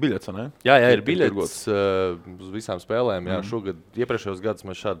ir biļets, vai ne? Jā, ir biļets uz visām spēlēm. Jā, šogad, iepriekšējos gadus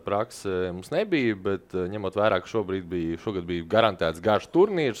mēs šādu praksi mums nebija, bet ņemot vērā, ka šogad bija garantēts garš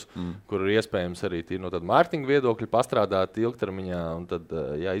turnīrs, kur ir iespējams arī no tāda mārketinga viedokļa pastrādāt ilgtermiņā, un tad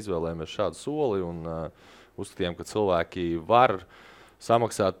izvēlējāmies šādu soli, un uzskatījām, ka cilvēki var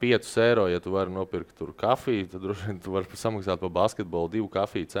samaksāt 5 eiro, ja tu vari nopirkt tur kafiju, tad droši vien tu vari samaksāt par basketbolu 2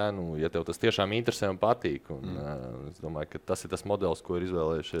 kafiju cenu, ja tev tas tiešām interesē un patīk. Un, es domāju, ka tas ir tas modelis, ko ir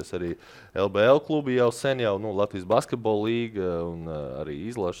izvēlējušies arī LBL klubi jau sen, Latvijas basketbola līga un arī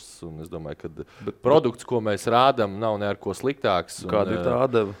izlases. Un es domāju, ka produkts, ko mēs rādām, nav ne ar ko sliktāks. Kāda ir tā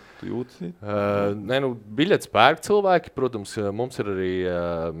atdeva? Biļetes pērk cilvēki, protams, mums ir arī,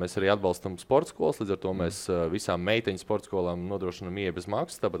 mēs arī atbalstam sporta skolas, līdz ar to mēs visām meiteņu sporta skolām nodrošinām ieeju bez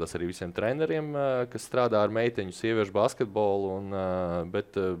maksas, tāpat arī visiem treneriem, kas strādā ar meiteņu, sieviešu basketbolu,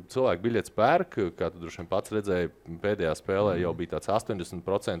 bet cilvēki biļetes pērk, kā tu droši vien pats redzēji, pēdējā spēlē jau bija tāds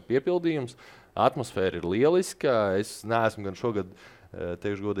 80% piepildījums, atmosfēra ir lieliska, es neesmu gan šogad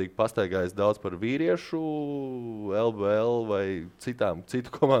teikšu godīgi, pastaigājis daudz par vīriešu, LBL vai citu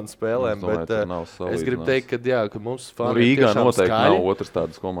komandu spēlēm, bet es gribu teikt, ka mums fani Rīgā noteikti skaļi. Nav otras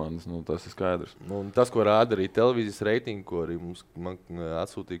tādas komandas, tas ir skaidrs. Tas, ko rāda arī televīzijas reitingi, ko arī man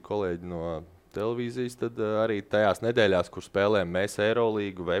atsūtīja kolēģi no televīzijas, tad arī tajās nedēļās, kur spēlējam mēs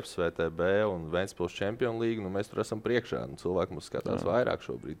Eirolīgu, Veps, VTB un Ventspils Champions League, mēs tur esam priekšā. Cilvēki mums skatās vairāk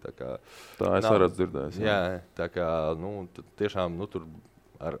šobrīd. Tā es arī dzirdēju. Jā, tā kā tiešām tur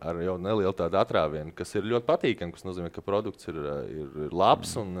ar jau nelielu tādu atrāvienu, kas ir ļoti patīkami, kas nozīmē, ka produkts ir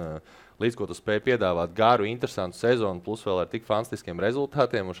labs un līdz ko tu spēj piedāvāt garu, interesantu sezonu, plus vēl ar tik fantastiskiem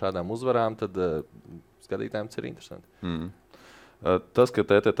rezultātiem un šādām uzvarām, tad skatītājiem tas ir interesanti. Tas, ka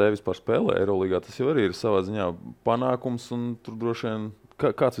TTT vispār spēlē Eirolīgā, tas jau arī ir savā ziņā panākums, un tur droši vien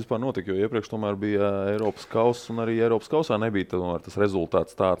kāds vispār notika, jo iepriekš tomēr bija Eiropas kauss, un arī Eiropas kausā nebija tas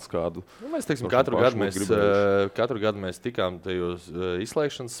rezultāts tāds, kādu. Mēs teiksim, katru gadu mēs tikām tajos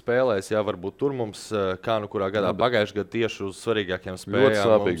izslēgšanas spēlēs, varbūt tur mums, kā kurā gadā pagājušajā gadā tieši uz svarīgākiem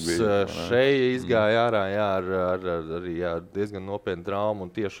spēlēm mums šeit izgāja ārā, arī diezgan nopietna trauma,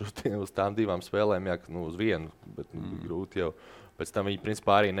 un tieši uz tām 2 spēlēm, uz vienu, bet grūti jau. Pēc tam viņi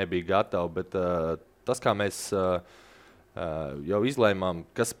principā arī nebija gatavi, bet tas, kā mēs jau izlēmām,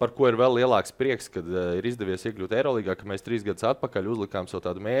 par ko ir vēl lielāks prieks, kad ir izdevies iekļūt Eirolīgā, ka mēs 3 gadus atpakaļ uzlikām savu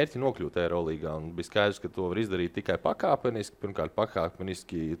tādu mērķi nokļūt Eirolīgā. Un bija skaidrs, ka to var izdarīt tikai pakāpeniski. Pirmkārt,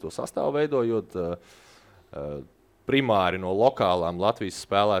 pakāpeniski to sastāvu veidojot primāri no lokālām Latvijas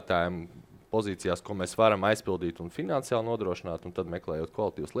spēlētājiem pozīcijās, ko mēs varam aizpildīt un finansiāli nodrošināt, un tad meklējot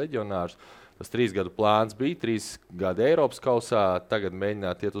kvalitīvus leģionārus. Tas 3 gadu plāns bija 3 gadi Eiropas kausā, tagad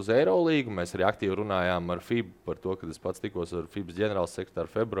mēģināt iet uz Eirolīgu. Mēs arī aktīvi runājām ar FIBA par to, kad es pats tikos ar FIBas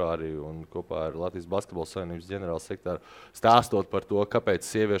ģenerālsekretāru februārī un kopā ar Latvijas Basketbola Savienības ģenerālsekretāru stāstot par to, kāpēc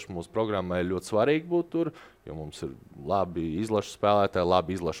sieviešu mūsu programmai ļoti svarīgi būt tur, jo mums ir labi izlašu spēlētāji,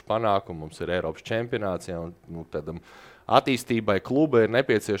 labi izlašu panākumi, mums ir Eiropas čempionāts, tādam attīstībai kluba ir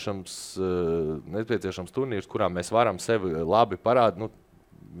nepieciešams turnīrs, kurā mēs varam sevi labi parādīt,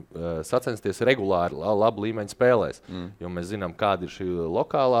 sacensties regulāri, labu līmeņu spēlēs. Jo mēs zinām, kāda ir šī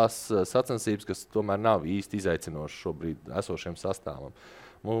lokālās sacensības, kas tomēr nav īsti izaicinošas šobrīd esošiem sastāvam.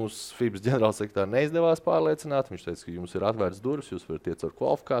 Mums FIBas ģenerālsekretāri neizdevās pārliecināt. Viņš teica, ka jums ir atvērts durvis, jūs varat iet ar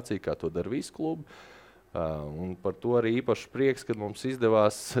kvalifikāciju, kā to dara visi klubi. Un par to arī īpaši prieks, kad mums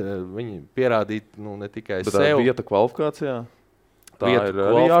izdevās viņi pierādīt ne tikai Bet sev. Bet vieta kvalifikācijā? Tā ir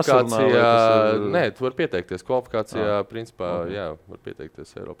arī jāsarunā. Nē, tu vari pieteikties kvalifikācijā. Principā, var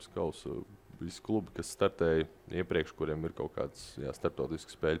pieteikties Eiropas kausu. Visi klubi, kas startēja iepriekš, kuriem ir kaut kāds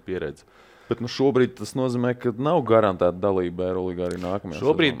starptautisks spēļu pieredze. Bet šobrīd tas nozīmē, ka nav garantēta dalība Eirolīgā arī nākamajā sezonā.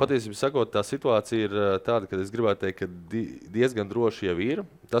 Šobrīd, patiesībā sakot, tā situācija ir tāda, ka es gribētu teikt, ka diezgan droši jau ir.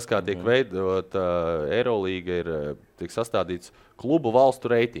 Tas, kā tiek veidot Eirolīga, tiek sastādīts klubu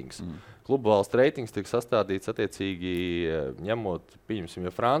valstu reitings. Klubu valstu reitings tiek sastādīts attiecīgi ņemot, pieņemsim,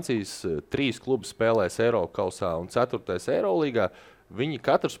 ja Francijas 3 klubi spēlēs Eirokausā un 4. Eirolīgā, viņi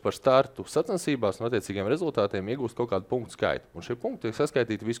katrs par startu sacensībās no attiecīgiem rezultātiem iegūst kaut kādu punktu skaitu. Un šie punkti tiek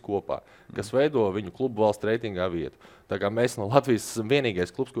saskaitīti visi kopā, kas veido viņu klubu valstu reitingā vietu. Tā kā mēs no Latvijas esam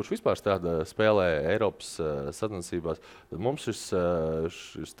vienīgais klubs, kurš vispār spēlē Eiropas sacensībās, tad mums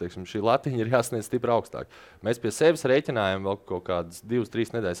šī latiņa ir jāsniedz stipri augstāk. Mēs pie sevis rēķinājām vēl kaut kādas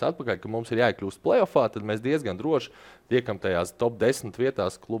 2-3 nedēļas atpakaļ, ka mums ir jāiekļūst playoffā, tad mēs diezgan droši tiekam tajās top 10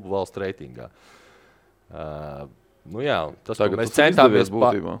 vietās klubu valstu reitingā. Tas, ko mēs centāmies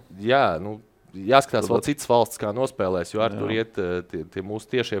būtībā. Jāskatās vēl citas valsts, kā nospēlēs, jo ar tur iet tie mūsu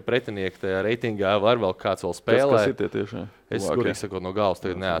tiešie pretinieki tajā reitingā var vēl kāds vēl spēlē. Kas ir tie tiešie? Es godīgi sakot no galvas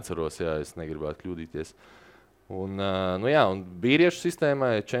tagad neatceros, es negribētu kļūdīties. Un vīriešu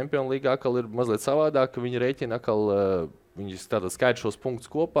sistēmai Champions League atkal ir mazliet savādāk, ka viņi rēķina atkal viņi tātad skaita šos punktus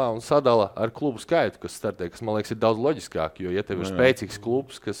kopā un sadala ar klubu skaitu, kas startē, kas, man liekas, ir daudz loģiskāk, jo, ja tev ir spēcīgs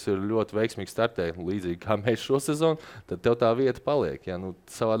klubs, kas ir ļoti veiksmīgi startē, līdzīgi kā mēs šo sezonu, tad tev tā vieta paliek. Ja? Nu,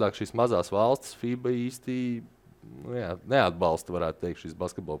 savādāk šīs mazās valstis FIBA īsti neatbalsta, varētu teikt, šīs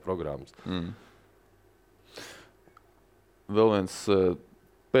basketbola programmas. Vēl viens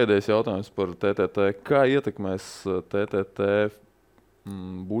pēdējais jautājums par TTT. Kā ietekmēs TTT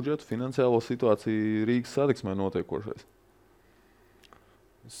budžetu, finansiālo situāciju Rīgas satiksmē notiekošais?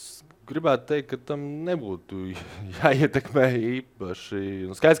 Es gribētu teikt, ka tam nebūtu jāietekmē īpaši.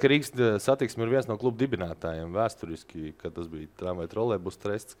 Skaidrs, ka Rīgas satiksme ir viens no klubu dibinātājiem vēsturiski, kad tas bija tramvaju trolejbusu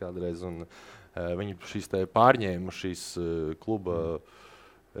trests kādreiz. Un, viņi šīs pārņēma šīs kluba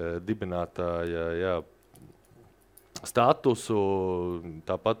dibinātāja statusu.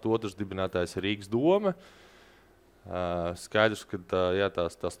 Tāpat otrs dibinātājs ir Rīgas doma. Skaidrs, ka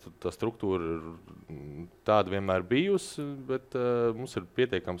tā struktūra ir tāda vienmēr bijusi, bet mums ir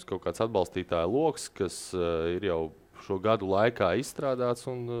pietiekams kaut kāds atbalstītāja loks, kas ir jau šo gadu laikā izstrādāts.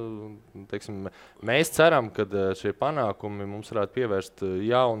 Un, teiksim, mēs ceram, ka šie panākumi mums varētu pievērst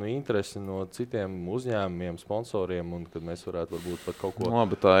jaunu interesi no citiem uzņēmumiem, sponsoriem, un kad mēs varētu varbūt pat kaut ko... No,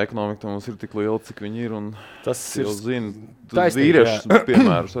 bet tā ekonomika mums ir tik liela, cik viņi ir. Un tas jau ir zina, vīriešu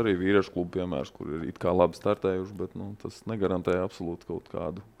piemērus, arī vīriešu klubu piemērus, kur ir it kā labi startējuši, bet tas negarantē absolūti kaut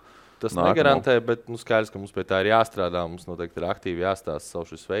kādu. Tas negarantē, bet skaidrs, ka mums pie tā ir jāstrādā, mums noteikti ir aktīvi jāstāsta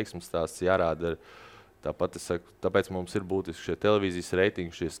savu šis veiksmes stāsts, jārāda. Tāpat es saku, tāpēc mums ir būtiski šie televīzijas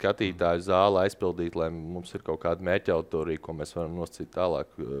reitingi, šie skatītāju zāli aizpildīt, lai mums ir kaut kāda mērķa auditorija, ko mēs varam nosacīt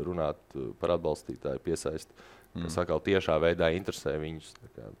tālāk, runāt par atbalstītāju piesaisti, kas atkal tiešā veidā interesē viņus.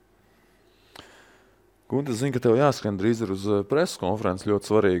 Gunte, zinu, ka tev jāskan drīz uz preses konferenci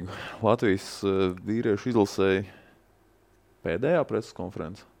ļoti svarīgu. Latvijas vīriešu izlasēja pēdējā preses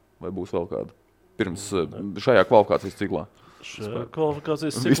konference, vai būs vēl kāda? Pirms šajā kvalifikācijas ciklā.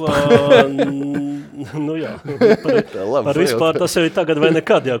 Kvalifikācijas ciklā, nu jā, par vispār tas jau ir tagad vai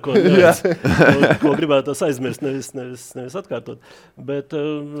nekad, jā, ko gribētu aizmirst, nevis atkārtot. Bet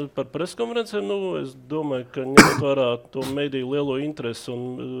par preskonferencēm, es domāju, ka ņemot vērā to mediju lielo interesi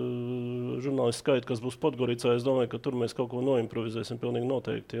un žurnālistu skaitu, kas būs Podgoricā, es domāju, ka tur mēs kaut ko noimprovizēsim pilnīgi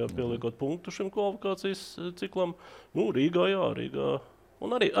noteikti, jā, pieliekot punktu šim kvalifikācijas ciklam. Rīgā, jā, Rīgā.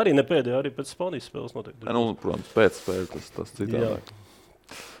 Un arī ne pēdējā, arī pēc Spānijas spēles noteikti. Protams, pēc spēles tas citādāk.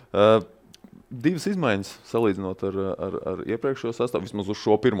 Divas izmaiņas salīdzinot ar iepriekšējo sastāvu, vismaz uz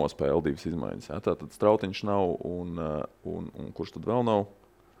šo pirmo spēli divas izmaiņas. Jā. Tātad Strautiņš nav un kurš tad vēl nav?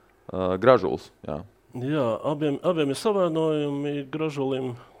 Gražuls. Jā, abiem ir savainojumi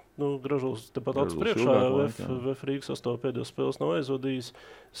Gražulim. Gražuls tepat acis priekšā, VF Rīgas sastāvā pēdējos spēles nav aizvadījis.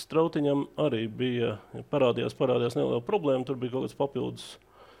 Strautiņam arī parādījās neliela problēma, tur bija kaut kāds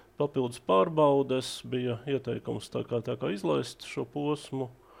papildus pārbaudes, bija ieteikums tā kā izlaist šo posmu,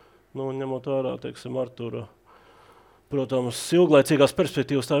 ņemot vērā, teiksim, Artura. Protams, ilglaicīgās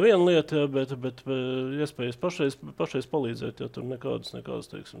perspektīvas tā viena lieta, bet iespējas pašreiz palīdzēt, ja tur nekādas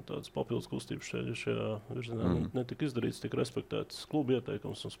teiksim, tādas papildus kustības šajā virzienā netika izdarīts, tika respektēts klubu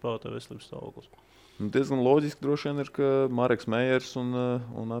ieteikums un spēlētāju veselības stāvoklis. Diezgan loģiski droši vien ir, ka Mareks Meijers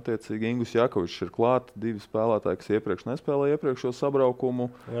un attiecīgi Ingus Jakovičs ir klāt, divi spēlētāji, kas iepriekš nespēlēja iepriekšo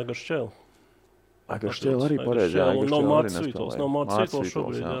sabraukumu. Egars Čēl. Egars Čēl arī pareizi. Nav Mārcis Vītols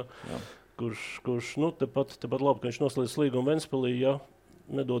šobrīd, jā. Kurš tepat labi, ka viņš noslēdz līgumu Ventspilī, ja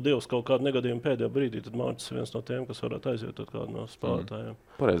nedod Dievs kaut kādu negadījumu pēdējā brīdī, tad Mārcis ir viens no tiem, kas varētu aizvietot kādu no spēlētājiem.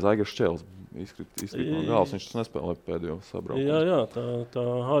 Pareizi, Egars Čēls izkrīt no gals, viņš nespēlē pēdējo sabraukumu. Jā, tā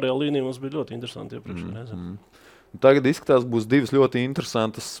ārējā līnija mums bija ļoti interesanti iepriekšējā reizē. Tagad izskatās, būs divas ļoti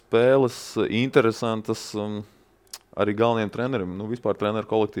interesantas spēles, interesantas arī galvenajiem treneriem, vispār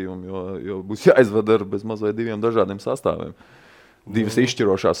treneru kolektīvam, jo būs jāizved ar bez mazliet diviem dažādiem sastāviem. Divas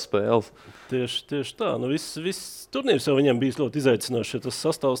izšķirošās spēles. Tieši tā. Viss turnīrs jau viņiem bijis ļoti izaicinošs, ja tas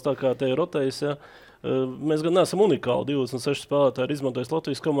sastāvs tā kā te ir rotējis. Ja. Mēs gan neesam unikāli. 26 spēlētāji ir izmantojis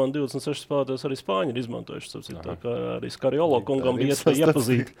Latvijas komandu, 26 spēlētājus arī Spāņi ir izmantojuši. Tā kā arī Skariolo kungam bija iespēja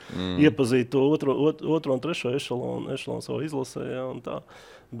iepazīt to otro un trešo ešalonu savā izlasē. Ja, un tā.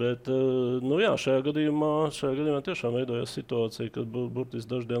 Bet šajā gadījumā tiešām veidojās situācija, kad burtiski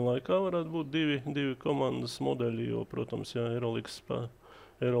dažu dienu laikā varētu būt divi komandas modeļi, jo, protams, ja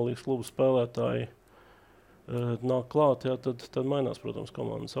Eirolīgas klubu spēlētāji nāk klāt, jā, tad mainās, protams,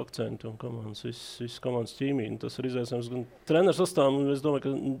 komandas akcenti un viss komandas ķīmija. Tas ir izaicinājums gan treneru sastāvam, es domāju,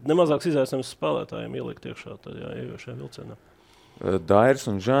 ka nemazāks izaicinājums spēlētājiem ielikt iekšā šajā vilcienā. Dairis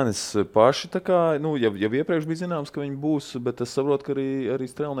un Žanis paši, tā kā, jau iepriekš bija zināms, ka viņi būs, bet es saprotu, ka arī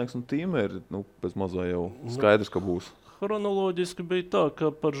Strēlnieks un Tīme ir bez mazā jau skaidrs, ka būs. Chronoloģiski bija tā,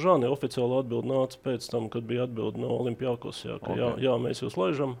 ka par Žani oficiāli atbildi nāca pēc tam, kad bija atbildi no Olimpiakos, ka jā, mēs jūs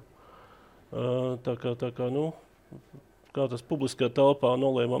laižam. Tā kā, nu, kā tas publiskajā telpā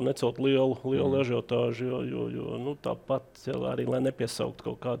nolēmām necelt lielu ažiotāžu, jo nu, tāpat arī, lai nepiesaukt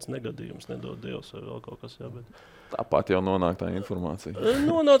kaut kādas negadījumus, nedod Dievs vai vēl kaut kas, jā, bet... Tāpat jau nonāk tā informācija.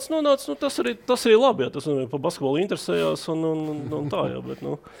 Nonāc, nu, tas arī labi, jā, tas par basketbolu interesējās un tā, jā, bet,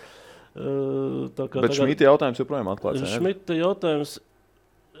 nu... Bet Šmita jautājums joprojām atklāts. Šmita jautājums,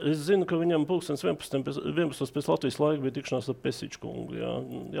 es zinu, ka viņam 11 pēc Latvijas laika bija tikšanās ar Pesiču kungu.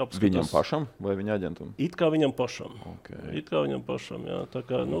 Viņam pašam vai viņa aģentam? It kā viņam pašam. Jā. Tā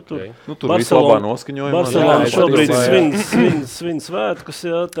kā, nu, tur vislabā noskaņojumā. Barcelona šobrīd svin svētkus.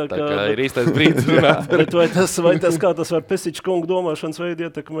 Jā, tā kā ir īstais brīdis runāt. Bet vai tas kā tas var Pesiču kungu domāšanas veidu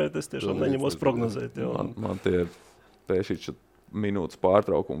ietekmēt, es tiešām neņemos prognozēt. Jā. Man tie Pesiču minūtes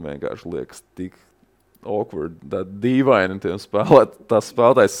pārtraukumu vienkārši liekas tik awkward, tā dīvaini, tās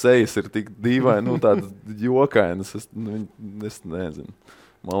spēlētājs sejas ir tik dīvaini, nu tādas jokainas, es nezinu.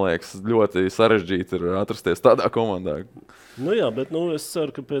 Man liekas, ļoti sarežģīti ir atrasties tādā komandā. Nu jā, bet es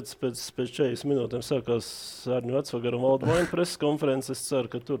ceru, ka pēc 40 minūtēm sākās Ārņu Vecvagara un Valda Vaina preses konferences. Es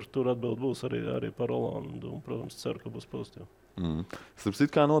ceru, ka tur atbild būs arī par Rolandu un, protams, ceru, ka būs pozitīvi. Starp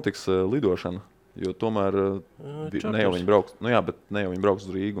citu, kā notiks lidošana? Jo tomēr ne jau viņi brauks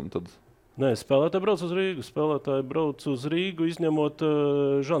uz Rīgu un tad... Nē, spēlētāji brauc uz Rīgu, izņemot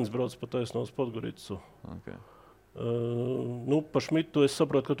Žans brauc pa taisno uz Podgoricu. Okay. Par Šmitu es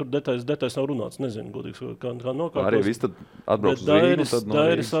saprotu, ka tur detaļas nav runāts. Nezinu, godīgi, kā nokārtos. Arī viss tad atbrauc uz Rīgu un tad no Rīgas?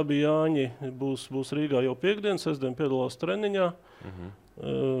 Dairis abi Jāņi būs Rīgā jau piekdien, sestdien piedalās treniņā.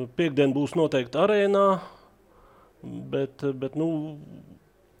 Piekdien būs noteikti arēnā, bet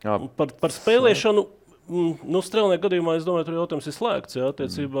par spēlēšanu, Strelnieku gadījumā, es domāju, tur jautājums ir slēgts, jā,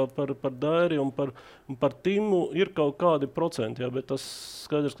 attiecībā par Dairi un par Timu ir kaut kādi procenti, jā, bet tas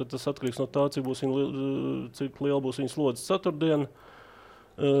skaidrs, ka tas atkarīgs no tā, cik liela būs viņas slodzes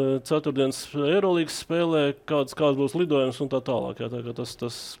ceturtdienas Eirolīgas spēlē, kāds būs lidojums un tā tālāk, jā, tā kā tas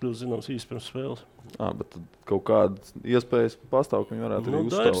kļūst zināms īsti pirms spēles. Bet tad kaut kādas iespējas pastāv, ka viņi varētu arī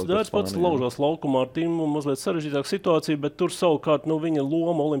uzstāvēt. Dairis pats laužās laukumā ar Timu, mazliet sarežģītāka situācija, bet tur savukārt viņa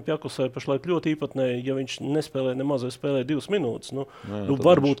loma Olimpiakosai pašlaik ļoti īpatnēja, ja viņš nespēlē nemaz vai spēlē 2 minūtes.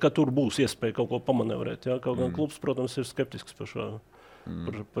 Varbūt, ka tur būs iespēja kaut ko pamanevrēt. Jā. Kaut gan klubs, protams, ir skeptisks par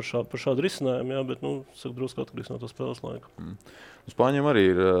šādu risinājumu, jā, bet drusku atkarīgs no tā spēles laika. Spāņiem arī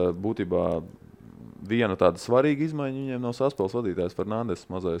ir būtībā viena tāda svarīga izmaiņa, viņiem nav saspēles vadītājs Fernandes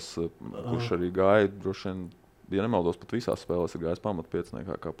mazais, kurš arī gāja droši vien, ja nemaldos, pat visās spēlēs ir gājis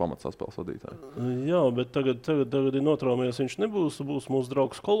pamatpieciniekā kā pamatsaspēles vadītāji. Jā, bet tagad ir notraumējies, viņš nebūs. Būs mūsu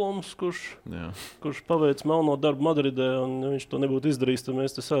draugs Koloms, kurš paveic melno darbu Madridē, un ja viņš to nebūtu izdarījis, tad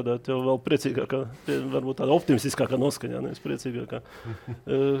mēs te sēdētu jau vēl priecīgākā, varbūt tāda optimistiskākā noskaņā, nevis priecīgākā.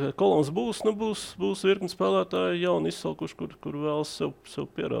 Koloms būs virkni spēlētāji jauni izsalkuši, kur vēlas sev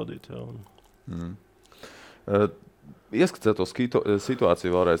pierādīt. Jā. Ieskatīt to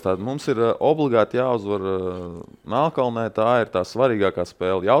situāciju vēlreiz. Tātad mums ir obligāti jāuzvar Melnkalnē, tā ir tā svarīgākā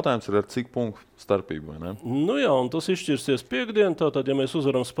spēle. Jautājums ir ar cik punktu starpību, vai ne? Jā, un tas izšķirsies piekdien. Tātad, ja mēs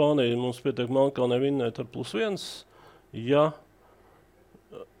uzvaram Spāniju, mums pietiek Melnkalnē vinnēt ar +1. Ja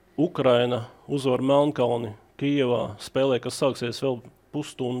Ukraina uzvar Melnkalni Kijevā spēlē, kas sāksies vēl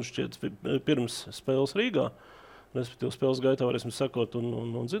pusstundu šķiet pirms spēles Rīgā, respektīvi spēles gaitā varēsim sekot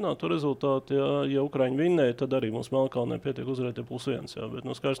un zināt to rezultātu. Ja Ukraiņi vinnēja, tad arī mums Melnkalnē pietiek uzvarēt +1. Jā, bet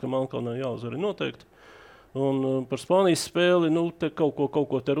skaidrs, ka Melnkalnē jāuzvar noteikti. Un par Spānijas spēli, te kaut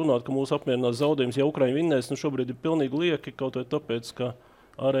ko te runāt, ka mūs apmierinās zaudējums. Ja Ukraiņi vinnēs, šobrīd ir pilnīgi lieki, kaut vai tāpēc, ka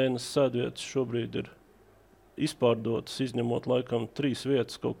arēnas sēdvietas šobrīd ir izpārdotas, izņemot laikam 3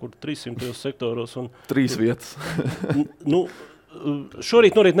 vietas, kaut kur 300 sektoros. 3 vietas?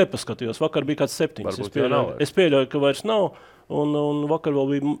 Šorīt nepaskatījos, vakar bija kāds 7. Es pieļauju, ka vairs nav, un vakar vēl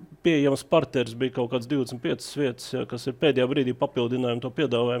bija pieejams parteris, bija kaut kāds 25 vietas, jā, kas ir pēdējā brīdī papildinājumu to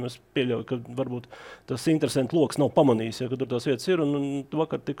piedāvājumu. Es pieļauju, ka varbūt tas interesanti loks nav pamanījis, ja, ka tur tās vietas ir, un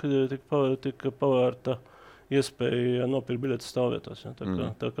vakar tika pavērta iespēja nopirkt biļetes stāvvietās. Ja.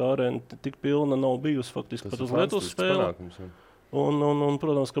 Tā kā arēna tik pilna nav bijusi faktiski pat uz Lietuvas spēli. Un,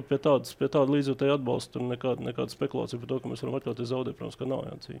 protams, ka pie tāda līdzjūtēja atbalsta tur nekāda spekulācija par to, ka mēs varam atļauties zaudēt, protams, ka nav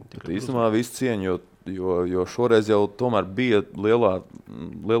jācīņa. Īstenībā visu cieņu, jo šoreiz jau tomēr bija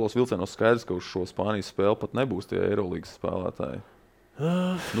lielos vilcienos skaidrs, ka uz šo Spānijas spēli pat nebūs tie Eirolīgas spēlētāji.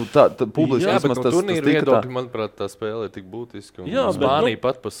 Publiski vismaz tas turnīra viedokļi, manuprāt, tā spēle ir tik būtiska. Spānija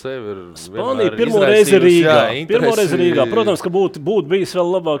pat pa sevi ir Spānija pirmo reizi Rīgā. Protams, ka būtu bijis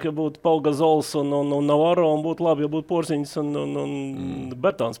vēl labāk, ja būtu Pau Gasols un Navarro, un būtu labi, ja būtu Porziņš un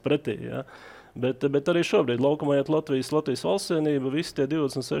Bertāns pretī. Ja. Bet arī šobrīd laukumā iet Latvijas valstsienība, visi tie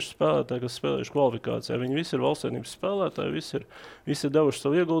 26 spēlētāji, kas spēlējuši kvalifikācijā, viņi visi ir valstsienības spēlētāji, visi ir devuši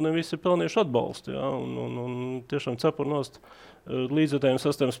savu ieguldījumu, visi ir pelnījuši atbalstu. Ja? Un tiešām cepurnost līdzjutējiem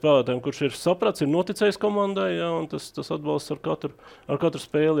sastajiem spēlētājiem, kurš ir saprats, ir noticējis komandai, ja? Un tas atbalsts ar katru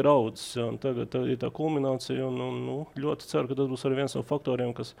spēli ir audzis. Ja? Tagad ir tā kulminācija un ļoti ceru, ka tas būs arī viens no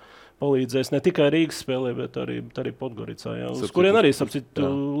faktoriem, kas palīdzēs ne tikai Rīgas spēlē, bet arī Podgoricā, ja? Uz kurien arī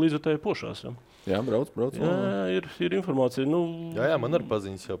līdzjutēji pošās. Ja? Jā, brauc. Jā, ir informācija. Jā, man ar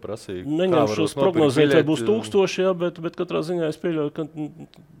paziņas jau prasīja. Neņemšos prognozēt, vai būs 1000, jā, bet katrā ziņā es pieļauju, ka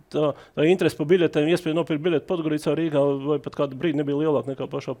tā interese par biļetēm, iespēja nopirkt biļeti Podgoricā, Rīgā, vai pat kādu brīdi nebija lielāka nekā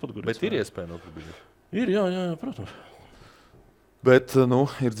pašā Podgoricā. Bet ir iespēja nopirkt biļeti? Ir, jā, protams. Bet,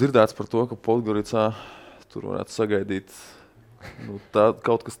 ir dzirdēts par to, ka Podgoricā tur varētu sagaidīt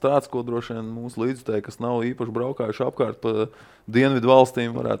kaut kas tāds, ko droši vien mūsu līdzjutēji, kas nav īpaši braukājuši apkārt pa dienvidu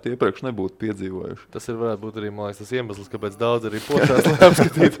valstīm, varētu iepriekš nebūt piedzīvojuši. Tas varētu būt arī, man liekas, tas iemesls, kāpēc daudz arī pošās, lai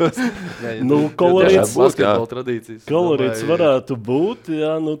apskatītos. Basketbola tradīcijas. Kolorīts varētu būt,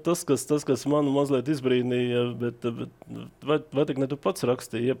 jā, tas, kas manu mazliet izbrīnīja, bet vai tik ne tu pats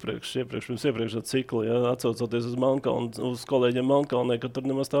rakstīji iepriekšā ciklu, jā, atsaucoties uz Melnkalnu, uz kolēģiem Melnkalnē, ka tur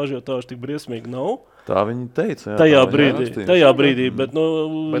nemaz tā ažiotāža tik briesmīgi nav. Tā viņi teica, jā. Tajā brīdī, bet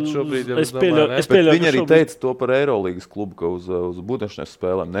šobrīd es pieļauju, viņi arī teica to par Eirolīgas klubu, ka uz Budapeštas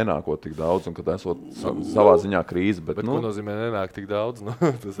spēlēm nenākot tik daudz un ka tā esot savā ziņā krīze. Bet ko nozīmē nenāk tik daudz?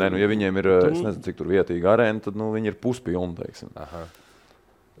 Ja viņiem ir, es nezinu, cik tur vietīga arēna, tad viņi ir puspilni, teiksim. Aha.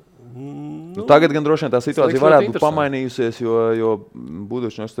 Tagad gan droši vien tā situācija varētu būt pamainījusies, jo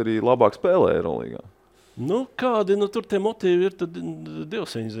Budapeštas arī labāk spēlē Eirolīgā. Kādi tur tie motīvi ir, tad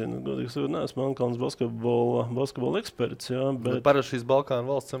Dievs viņi zina. Godīgi sakot, neesmu Melnkalnes basketbola eksperts. Jā, bet parasti šīs Balkānu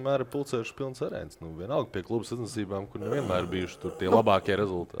valsts vienmēr ir pulcējuši pilns arēnas. Vienalga pie klubu sacensībām, kur nevienmēr bijuši tur tie labākie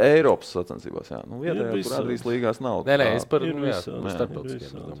rezultāti. Eiropas sacensībās, jā. Vietējā, kur Adrijas līgās nav. Nē, es par starptautiskiem,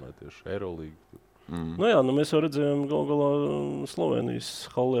 es domāju, tieši Eirolīgu. Mēs jau redzējām galā Slovenijas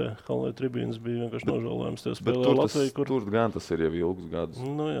halē tribīnas bija vienkārši nožēlojams. Tur gan tas ir jau ilgus gadus.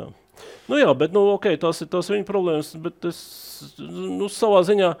 Jā, bet tās ir viņa problēmas, bet es savā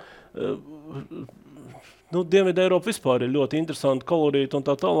ziņā Dienvidu Eiropa vispār ir ļoti interesanti, kolorīti un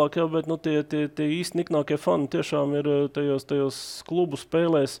tā tālāk, jā, bet tie īsti niknākie fani tiešām ir tajos klubu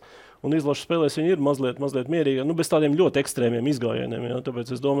spēlēs un izlašu spēlēs viņi ir mazliet mierīgi, bez tādiem ļoti ekstrēmiem izgājieniem, jā, tāpēc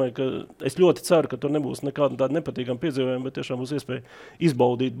es domāju, ka es ļoti ceru, ka tur nebūs nekāda tāda nepatīkama piedzīvojuma, bet tiešām būs iespēja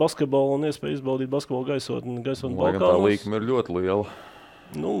izbaudīt basketbolu un iespēja izbaudīt basketbolu gaisotni Balkānos. Lai gan tā līkme ir ļoti liela.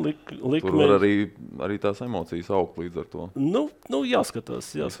 Tur var arī tās emocijas augt līdz ar to. Jāskatās.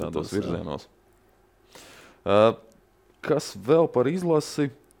 Visādos virzienos. Kas vēl par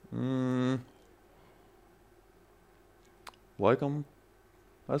izlasi? Laikam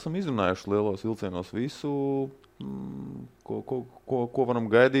esam izrunājuši lielos vilcienos visu, ko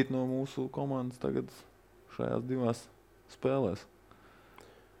varam gaidīt no mūsu komandas tagad šajās divās spēlēs.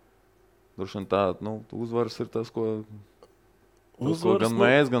 Droši vien tā, uzvaras ir tas, ko gan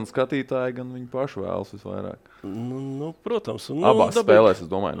mēs, gan skatītāji, gan viņi paši vēlas visvairāk. Protams. Abās spēlēs, es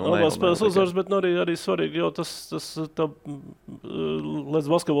domāju. Abās spēlēs uzvaras, bet arī svarīgi, jo tas lai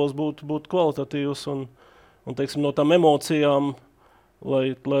basketbols būtu kvalitatīvs un teiksim, no tām emocijām,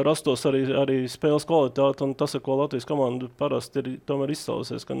 lai rastos arī spēles kvalitāte, un tas, ko Latvijas komanda parasti ir tomēr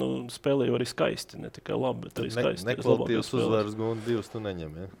izcēlusies, ka spēlē jau arī skaisti, ne tikai labi, bet arī skaisti. Nekvalitīvs uzvaras gūnu divus tu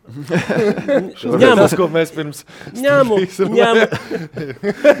neņem, ja? Tas, ko mēs pirms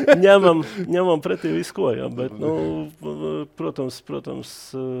ņemam pretī visu ko, jā, bet, protams,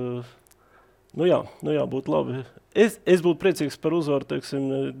 būtu labi. Es būtu priecīgs par uzvaru,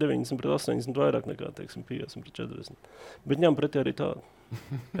 teiksim, 90-80 vairāk nekā, teiksim, 50-40. Bet ņem pretī arī tādu.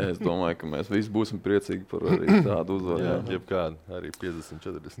 Es domāju, ka mēs visi būsim priecīgi par arī tādu uzvaru. Jā, jebkādu, arī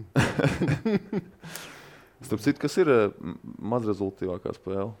 50-40. Starp citu, kas ir mazrezultīvākā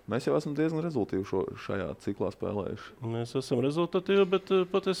spēle? Mēs jau esam diezgan rezultīvi šajā ciklā spēlējuši. Mēs esam rezultatīvi, bet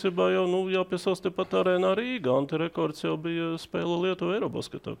patiesībā jau jāpiesauc tepat arēnā Rīgā. Antirekords jau bija spēle Lietuva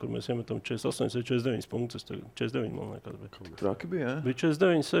Eirobasketā, kur mēs iemetam 48 vai 49 punktus. 49, man liekas. Traki bija, jā? Bija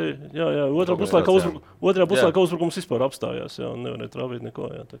 49, jā. Otrā puslaika uzbrukums vispār apstājās, jā, un nevarēja trāvīt neko,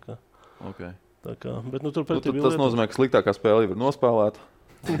 jā, tā kā. Okay. Tā kā, bet tur pretī bija tas nozīmē, ka sliktākā spēle ir nospēlēta.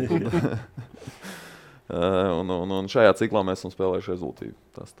 Un šajā ciklā mēs esam spēlējuši rezultīvi.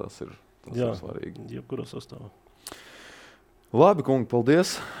 Tas ir svarīgi. Jebkurā sastāvā. Labi, kungi,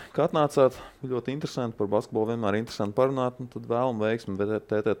 paldies, ka atnācāt. Ļoti interesanti, par basketbolu vienmēr interesanti parunāt. Un tad vēlam veiksmi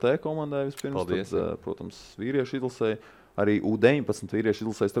TTT komandai vispirms. Paldies. Tad, protams, vīriešu izlasēji. Arī U19 vīriešu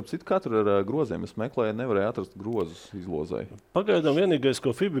izlasē, starp citu, katru ar groziem. Es meklēju, nevarēju atrast grozus izlozē. Pagaidām vienīgais,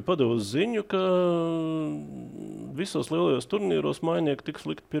 ko FIBA padevusi ziņu, ka visos lielajos turnīros mainieki tiks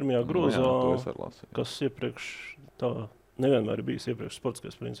likt pirmajā grozā, to es arī lasīju. kas iepriekš tā nevienmēr ir bijis iepriekš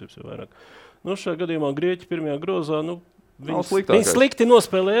sportiskais princips jau vairāk. Nu, šajā gadījumā Grieķi pirmajā grozā, viņi slikti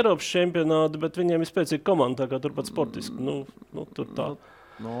nospēlē Eiropas čempionātu, bet viņiem ir spēcīga komanda, tā kā turpat sportiski. Tur tā.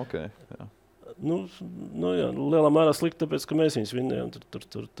 Okay, jā. Jā, lielā mērā slikti, tāpēc, ka mēs viņus vinnējām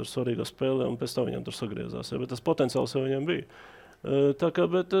tur svarīgā spēlē, un pēc tam viņiem tur sagriezās. Jā, bet tas potenciāls jau viņiem bija. Tā kā,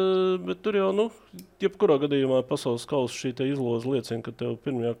 bet tur jau, jebkurā gadījumā pasaules kausa šī te izloze liecina, ka tev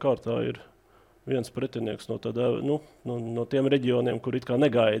pirmajā kārtā ir viens pretinieks no tiem reģioniem, kur it kā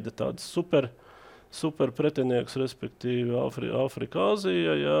negaida tāds super pretinieks, respektīvi Āfrika,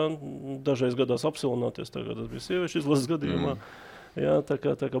 Āzija, jā, dažreiz gadās apsilināties, tagad tas bija sieviešu izlozes gadījumā. Jā, tā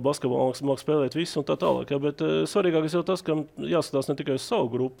kā basketbolā māk spēlēt visu un tā tālāk. Jā, bet svarīgākais jau tas, ka jāskatās ne tikai uz savu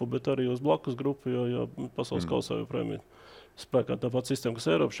grupu, bet arī uz blakus grupu, jo pasaules kausā joprojām ir spēkā tāpat sistēma, kas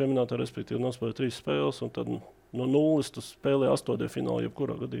Eiropas čempionātā, respektīvi nospēlē 3 spēles, un tad no 0 tu spēlē 8. finālu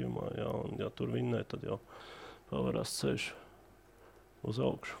jebkurā gadījumā. Jā, un ja tur vinnē, tad jau pavarās ceļš uz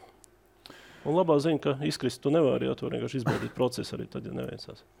augšu. Un labā ziņa, ka izkrist tu nevari, jo tu vienkārši izbaudīt procesu arī tad, ja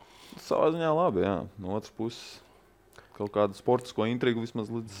neveicās. Savā ziņā labi, jā. No otras puses. Kaut kādu sportisko intrigu vismaz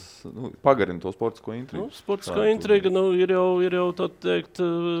pagarina to sportisko intrigu. Sportiskā intriga ir jau tā teikt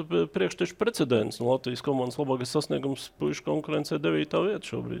priekštieši precedents. Latvijas komandas labākais sasniegums puišu konkurencē 9. vieta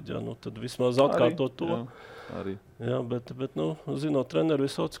šobrīd. Jā, tad vismaz atkārtot to. Arī. Jā, bet zinot treneru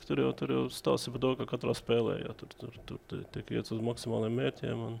Visockis, tur jau stāsta par to, ka katrā spēlē jā, tur tiek iet uz maksimāliem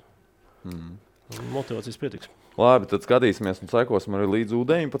mērķiem un motivācijas pietiks. Labi, tad skatīsimies un sekosim arī līdz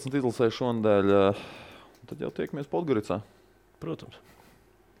U19 izlasē šonadēļ. Tad jau tiekamies Podgoricā. Protams.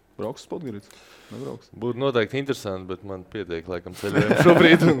 Brauks uz Podgoricu? Nebrauks? Būtu noteikti interesanti, bet man pietiek laikam ceļojumi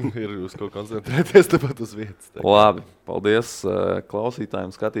šobrīd un ir uz ko koncentrēties tepat uz vietas. Labi, paldies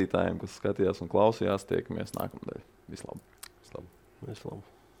klausītājiem, skatītājiem, kas skatījās un klausījās. Tiekamies nākamnedēļ. Vislabāk. Vislabāk.